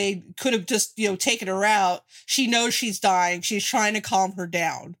Adelaide could have just, taken her out, she knows she's dying. She's trying to calm her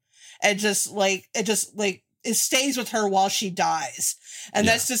down. And it stays with her while she dies. And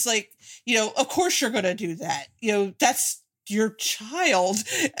that's just of course you're going to do that. That's, your child.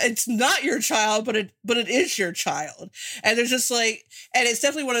 It's not your child, but it is your child. And there's just like, and it's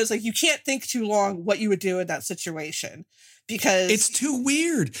definitely one of those, like, you can't think too long what you would do in that situation, because it's too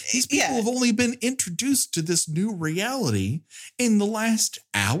weird. These people have only been introduced to this new reality in the last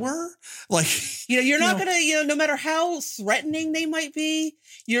hour. Like, you're not going to, no matter how threatening they might be,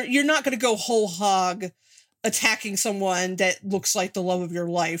 you're not going to go whole hog attacking someone that looks like the love of your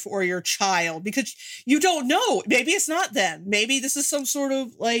life or your child, because you don't know. Maybe it's not them. Maybe this is some sort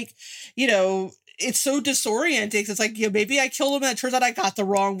of like, it's so disorienting. It's like, maybe I killed him and it turns out I got the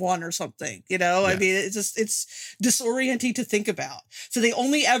wrong one or something, Yeah. I mean, it's disorienting to think about. So they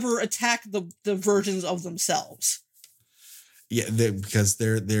only ever attack the versions of themselves. Yeah, because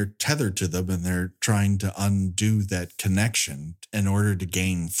they're tethered to them and they're trying to undo that connection in order to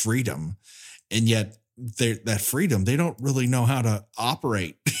gain freedom. And yet that freedom, they don't really know how to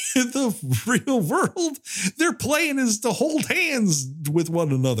operate in the real world. Their plan is to hold hands with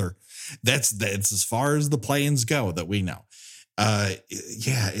one another. That's as far as the plans go that we know.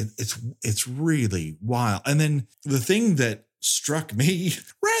 It's really wild. And then the thing that struck me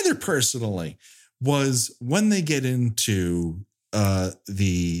rather personally was when they get into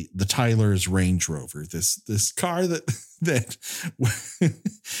the Tyler's Range Rover, this car that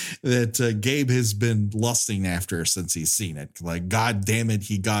Gabe has been lusting after since he's seen it. Like, God damn it,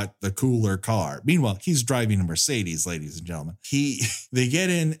 he got the cooler car. Meanwhile, he's driving a Mercedes, ladies and gentlemen. They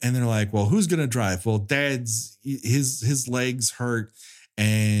get in and they're like, well, who's gonna drive? Well, Dad's his legs hurt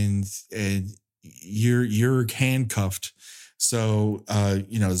and you're handcuffed. So,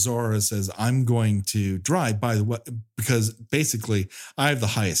 Zora says, I'm going to drive, by the way, because basically I have the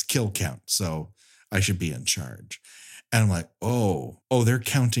highest kill count, so I should be in charge. And I'm like, oh, they're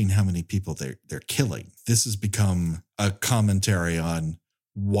counting how many people they're killing. This has become a commentary on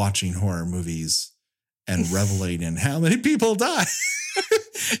watching horror movies and reveling in how many people die.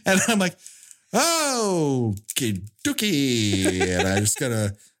 And I'm like, oh, dookie. And I just kind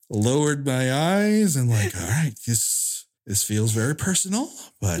of lowered my eyes and like, all right, this feels very personal,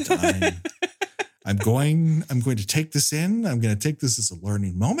 but I'm going to take this in. I'm going to take this as a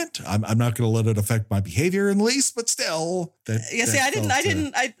learning moment. I'm not going to let it affect my behavior in the least, but still. That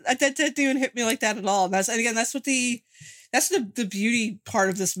didn't even hit me like that at all. And that's what that's the beauty part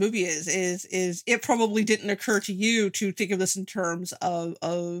of this movie is it probably didn't occur to you to think of this in terms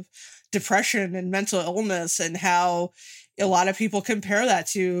of depression and mental illness, and how a lot of people compare that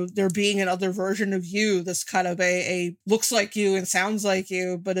to there being another version of you that's kind of a looks like you and sounds like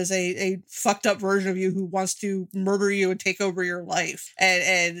you, but is a fucked up version of you who wants to murder you and take over your life.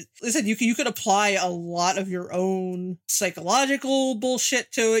 And listen, you could apply a lot of your own psychological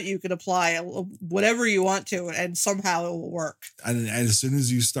bullshit to it. You could apply whatever you want to it, and somehow it will work. And as soon as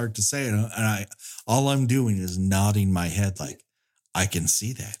you start to say it, and all I'm doing is nodding my head like, I can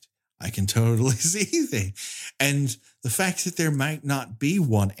see that. I can totally see that. And the fact that there might not be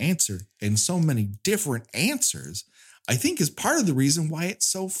one answer and so many different answers, I think is part of the reason why it's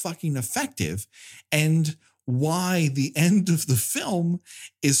so fucking effective, and why the end of the film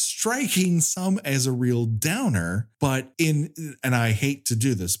is striking some as a real downer. But and I hate to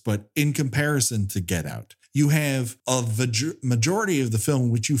do this, but in comparison to Get Out, you have a majority of the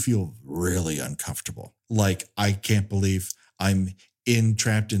film which you feel really uncomfortable. Like, I can't believe I'm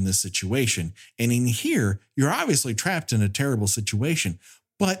trapped in this situation. And in here, you're obviously trapped in a terrible situation,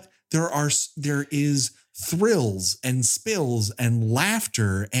 but there is thrills and spills and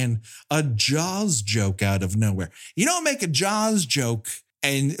laughter and a Jaws joke out of nowhere. You don't make a Jaws joke.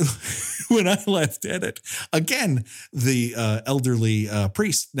 And when I laughed at it, again, the elderly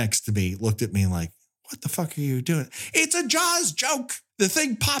priest next to me looked at me like, what the fuck are you doing? It's a Jaws joke. The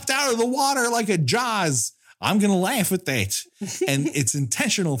thing popped out of the water like a Jaws. I'm going to laugh at that. And it's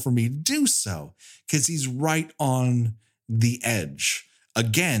intentional for me to do so because he's right on the edge.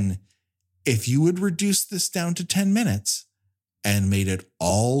 Again, if you would reduce this down to 10 minutes and made it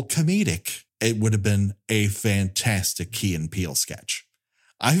all comedic, it would have been a fantastic Key and Peele sketch.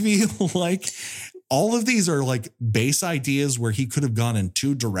 I feel like all of these are like base ideas where he could have gone in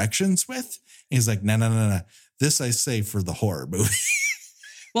two directions with. And he's like, no. This I say for the horror movie.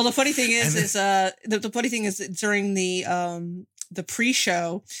 Well, the funny thing is the funny thing is during the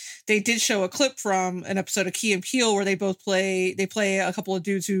pre-show, they did show a clip from an episode of Key and Peele where they play a couple of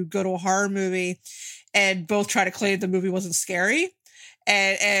dudes who go to a horror movie and both try to claim the movie wasn't scary.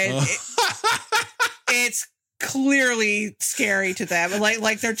 And it's clearly scary to them. And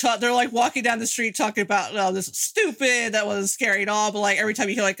like they're like walking down the street talking about, oh, this is stupid, that wasn't scary at all. But like every time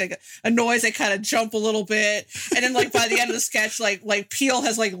you hear like a noise, they kind of jump a little bit. And then like by the end of the sketch, like Peele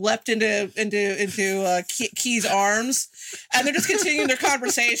has like leapt into Key's arms, and they're just continuing their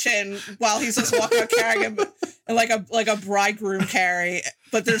conversation while he's just walking out carrying him and like a bridegroom carry.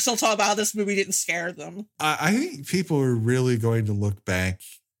 But they're still talking about how this movie didn't scare them. I think people are really going to look back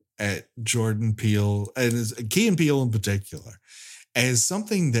at Jordan Peele and Key and Peele in particular as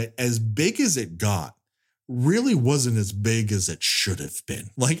something that, as big as it got, really wasn't as big as it should have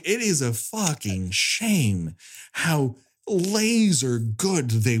been. Like, it is a fucking shame how laser good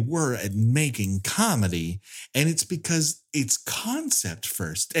they were at making comedy. And it's because it's concept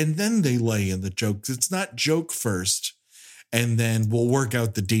first, and then they lay in the jokes. It's not joke first, and then we'll work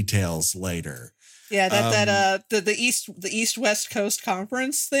out the details later. Yeah, the East West Coast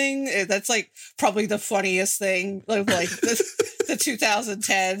Conference thing, that's like probably the funniest thing of like the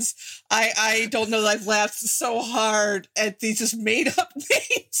 2010s. I don't know that I've laughed so hard at these just made up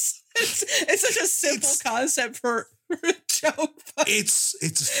names. It's such a simple concept for a joke.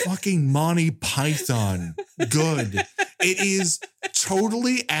 It's fucking Monty Python good. It is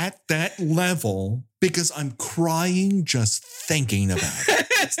totally at that level because I'm crying just thinking about it.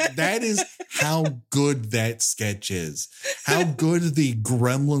 That is how good that sketch is. How good the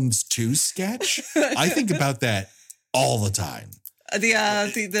Gremlins 2 sketch. I think about that all the time.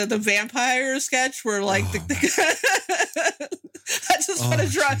 The vampire sketch where like I just want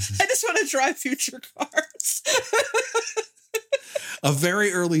to drive future cars. A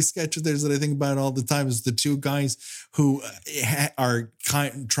very early sketch of theirs that I think about all the time is the two guys who are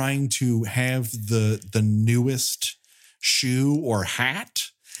trying to have the newest shoe or hat.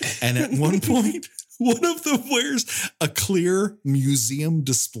 And at one point, one of them wears a clear museum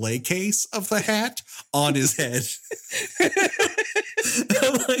display case of the hat on his head.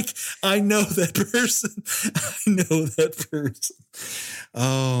 I'm like, I know that person. I know that person.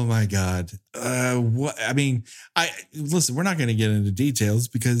 Oh my God. Listen, we're not going to get into details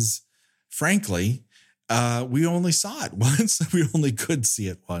because frankly, we only saw it once. We only could see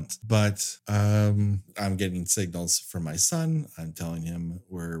it once. But I'm getting signals from my son. I'm telling him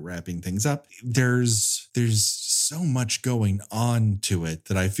we're wrapping things up. There's so much going on to it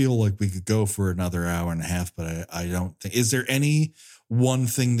that I feel like we could go for another hour and a half, but I don't think. Is there any one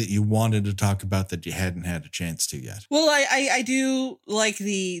thing that you wanted to talk about that you hadn't had a chance to yet? Well, I do like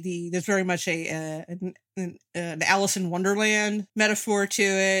there's very much an Alice in Wonderland metaphor to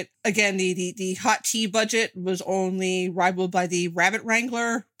it. Again, the hot tea budget was only rivaled by the Rabbit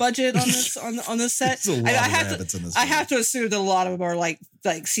Wrangler budget on this on this set. I have to assume that a lot of them are like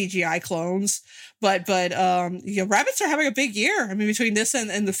CGI clones, but rabbits are having a big year. I mean, between this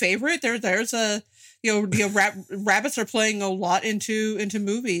and The Favorite, there's a rabbits are playing a lot into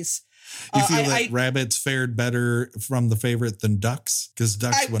movies. You feel that rabbits fared better from The Favorite than ducks? Because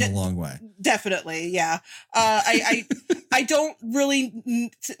ducks went a long way. Definitely, yeah. I don't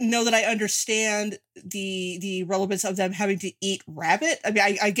really know that I understand the relevance of them having to eat rabbit. I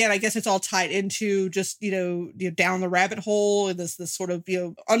mean, I guess it's all tied into just down the rabbit hole in this sort of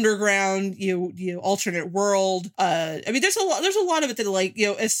underground alternate world. I mean, there's a lot of it that like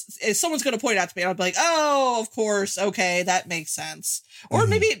if someone's going to point it out to me, I'll be like, oh, of course, okay, that makes sense. Or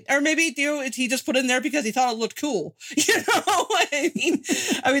maybe he just put it in there because he thought it looked cool. I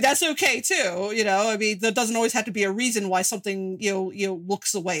mean that's okay too. I mean, there doesn't always have to be a reason why something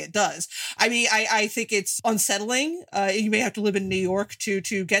looks the way it does. I mean, I think it's unsettling. You may have to live in New York to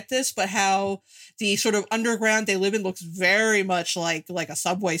get this, but how the sort of underground they live in looks very much like a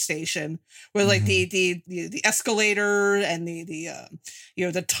subway station, where like the escalator and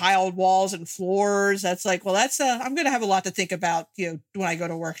the tiled walls and floors. That's like, well, that's I'm gonna have a lot to think about when I go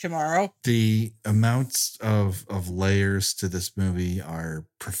to work tomorrow. The amounts of layers to this movie are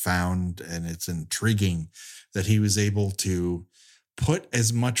profound, and it's intriguing that he was able to put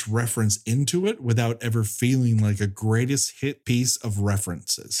as much reference into it without ever feeling like a greatest hit piece of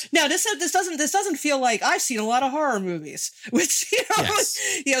references. Now, this doesn't feel like I've seen a lot of horror movies, which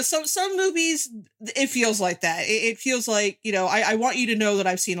yes. Some movies it feels like that. It feels like I want you to know that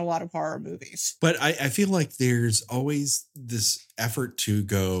I've seen a lot of horror movies. But I feel like there's always this effort to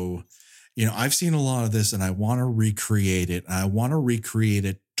go, I've seen a lot of this and I want to recreate it, and I want to recreate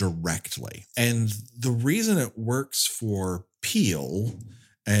it directly. And the reason it works for Peele,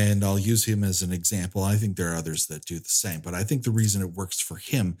 and I'll use him as an example, I think there are others that do the same, but I think the reason it works for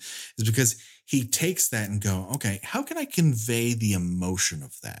him is because he takes that and go, okay, how can I convey the emotion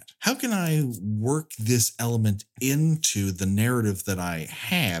of that? How can I work this element into the narrative that I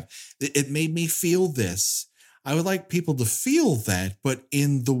have? It made me feel this. I would like people to feel that, but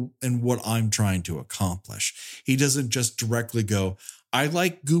in what I'm trying to accomplish. He doesn't just directly go, I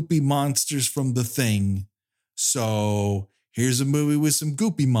like goopy monsters from The Thing, so here's a movie with some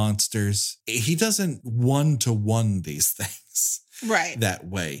goopy monsters. He doesn't one-to-one these things right that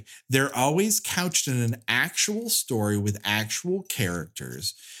way. They're always couched in an actual story with actual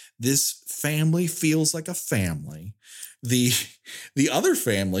characters. This family feels like a family. The other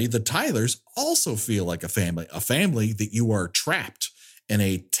family, the Tylers, also feel like a family that you are trapped in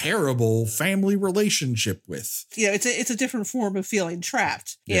a terrible family relationship with. It's a different form of feeling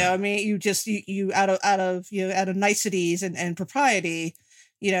trapped. I mean, you out of niceties and propriety,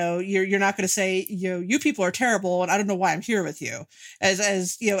 you're not going to say, you people are terrible and I don't know why I'm here with you,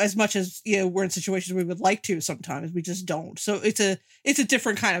 as much as we're in situations we would like to. Sometimes we just don't. So it's a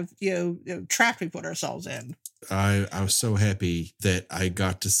different kind of trap we put ourselves in. I was so happy that I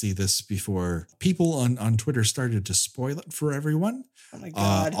got to see this before people on Twitter started to spoil it for everyone. Oh my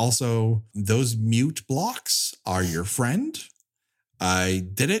God. Also, those mute blocks are your friend. I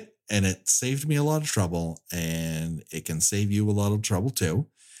did it and it saved me a lot of trouble, and it can save you a lot of trouble too.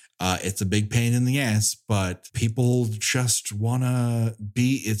 It's a big pain in the ass, but people just want to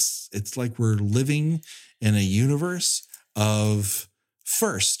be, it's like we're living in a universe of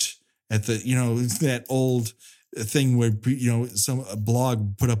first at the, that old thing where, a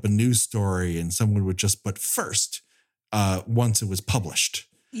blog put up a news story and someone would just put first once it was published.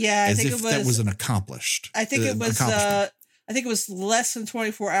 Yeah. As if that was an accomplished. I think it was, I think it was less than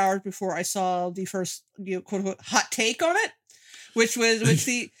 24 hours before I saw the first, quote unquote, hot take on it, which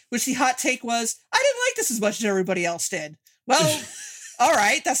the hot take was, I didn't like this as much as everybody else did. Well, all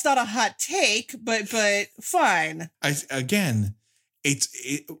right. That's not a hot take, but fine.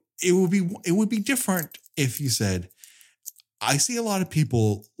 It would be different if you said, I see a lot of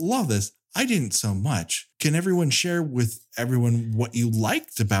people love this. I didn't so much. Can everyone share with everyone what you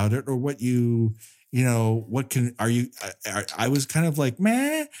liked about it, or what I was kind of like,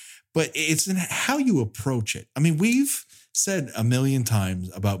 meh, but it's in how you approach it. I mean, we've said a million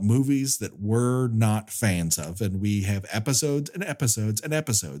times about movies that we're not fans of, and we have episodes and episodes and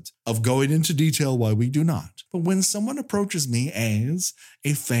episodes of going into detail why we do not. But when someone approaches me as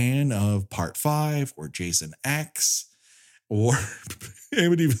a fan of Part 5 or Jason X or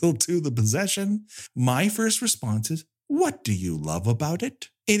Amityville 2: The Possession, my first response is, what do you love about it?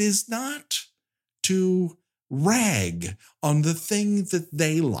 It is not to rag on the thing that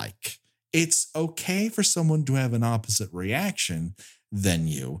they like. It's okay for someone to have an opposite reaction than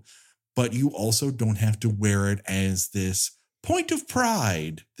you, but you also don't have to wear it as this point of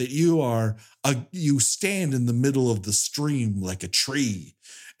pride that you stand in the middle of the stream like a tree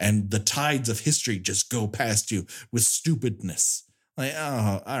and the tides of history just go past you with stupidness. Like,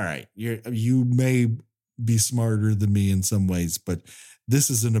 oh, all right. You may be smarter than me in some ways, but this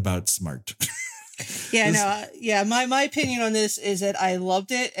isn't about smart. My opinion on this is that I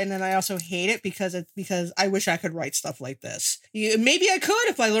loved it, and then I also hate it because I wish I could write stuff like this. Maybe I could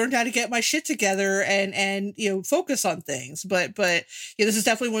if I learned how to get my shit together and focus on things. But this is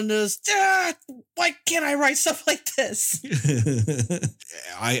definitely one of those. Why can't I write stuff like this?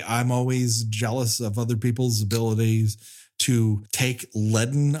 I'm always jealous of other people's abilities to take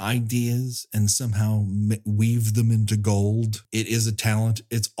leaden ideas and somehow weave them into gold. It is a talent.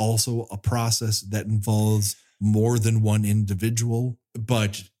 It's also a process that involves more than one individual,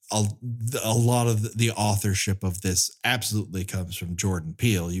 but a lot of the authorship of this absolutely comes from Jordan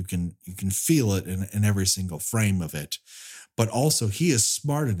Peele. You can feel it in every single frame of it, but also he is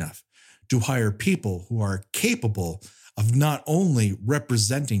smart enough to hire people who are capable of not only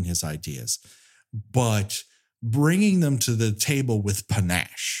representing his ideas, but bringing them to the table with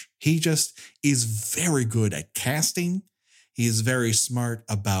panache. He just is very good at casting. He is very smart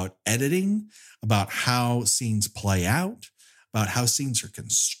about editing, about how scenes play out, about how scenes are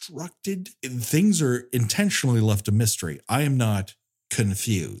constructed. Things are intentionally left a mystery. I am not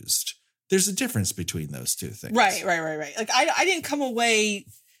confused. There's a difference between those two things. Right. Like I didn't come away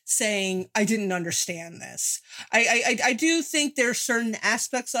saying I didn't understand this. I do think there are certain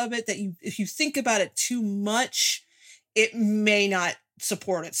aspects of it that if you think about it too much, it may not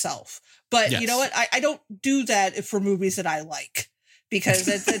support itself. But You know what? I don't do that for movies that I like, because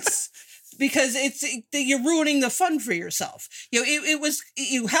it's because you're ruining the fun for yourself. It was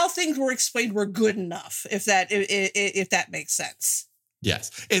how things were explained were good enough, if that makes sense.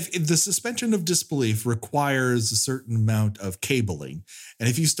 Yes. If the suspension of disbelief requires a certain amount of cabling, and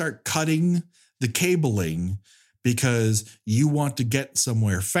if you start cutting the cabling because you want to get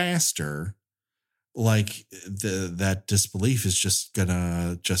somewhere faster, like that disbelief is just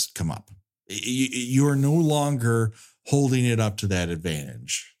gonna come up. You are no longer holding it up to that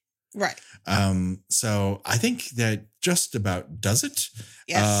advantage. Right. So I think that just about does it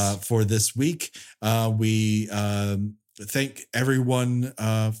for this week. We thank everyone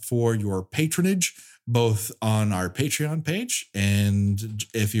for your patronage, both on our Patreon page, and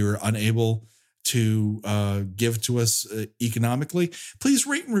if you're unable to give to us economically, please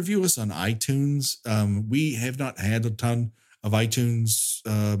rate and review us on iTunes. We have not had a ton of iTunes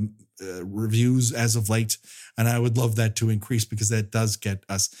reviews as of late, and I would love that to increase because that does get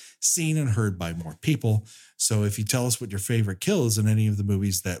us seen and heard by more people. So if you tell us what your favorite kill is in any of the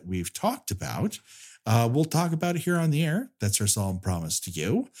movies that we've talked about, we'll talk about it here on the air. That's our solemn promise to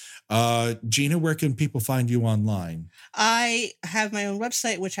you. Gina, where can people find you online? I have my own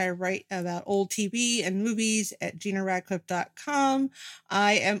website, which I write about old TV and movies at ginaradcliffe.com.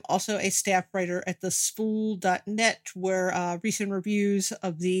 I am also a staff writer at thespool.net, where recent reviews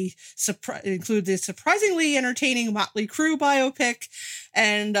of include the surprisingly entertaining Motley Crue biopic,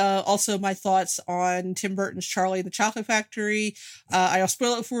 and also my thoughts on Tim Burton's Charlie and the Chocolate Factory. I'll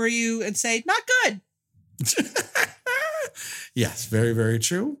spoil it for you and say, not good. Yes, very, very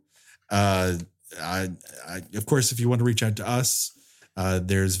true. Of course, if you want to reach out to us,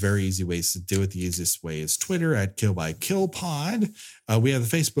 there's very easy ways to do it. The easiest way is Twitter at Kill by Kill Pod. We have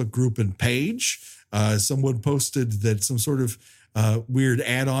a Facebook group and page. Someone posted that some sort of weird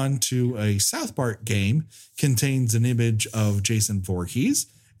add-on to a South Park game contains an image of Jason Voorhees,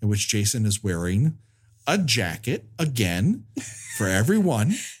 in which Jason is wearing a jacket again for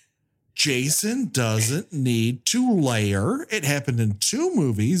everyone. Jason doesn't need to layer. It happened in 2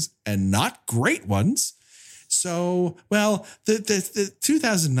 movies and not great ones. So, well, the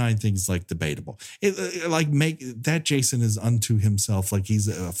 2009 thing is like debatable. Make that Jason is unto himself, like he's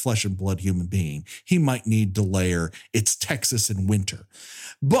a flesh and blood human being. He might need to layer. It's Texas in winter.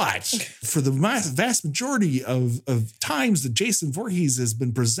 But for the vast majority of times that Jason Voorhees has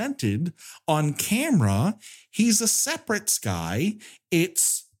been presented on camera, he's a separate guy.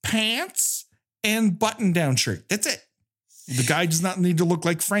 It's pants and button-down shirt. That's it. The guy does not need to look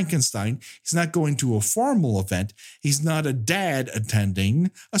like Frankenstein. He's not going to a formal event. He's not a dad attending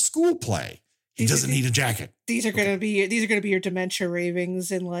a school play. He doesn't need a jacket. These are gonna be your dementia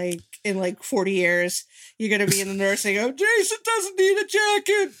ravings in like 40 years. You're gonna be in the nursing home. Jason doesn't need a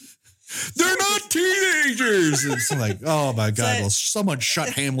jacket. They're not teenagers. It's like, oh my God, will someone shut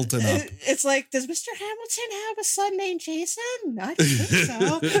Hamilton up? It's like, does Mr. Hamilton have a son named Jason? I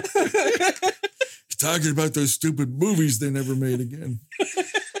don't think so. He's talking about those stupid movies they never made again.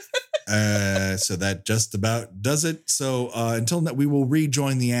 So that just about does it. So until that, we will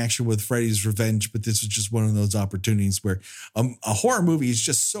rejoin the action with Freddy's Revenge. But this was just one of those opportunities where a horror movie is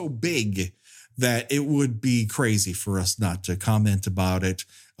just so big that it would be crazy for us not to comment about it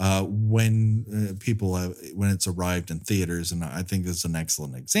when it's arrived in theaters. And I think that's an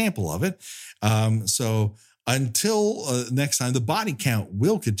excellent example of it. So until next time, the body count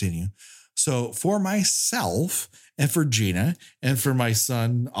will continue. So for myself and for Gina and for my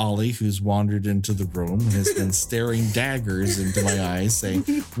son, Ollie, who's wandered into the room and has been staring daggers into my eyes saying,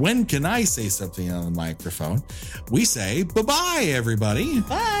 when can I say something on the microphone? We say, bye-bye, everybody.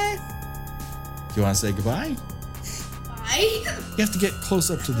 Bye. Do you want to say goodbye? Bye. You have to get close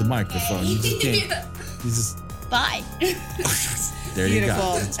up to the microphone. Okay. You just can't. You just... Bye. There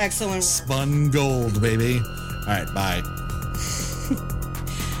Beautiful. you go. Excellent. Spun gold, baby. All right, bye.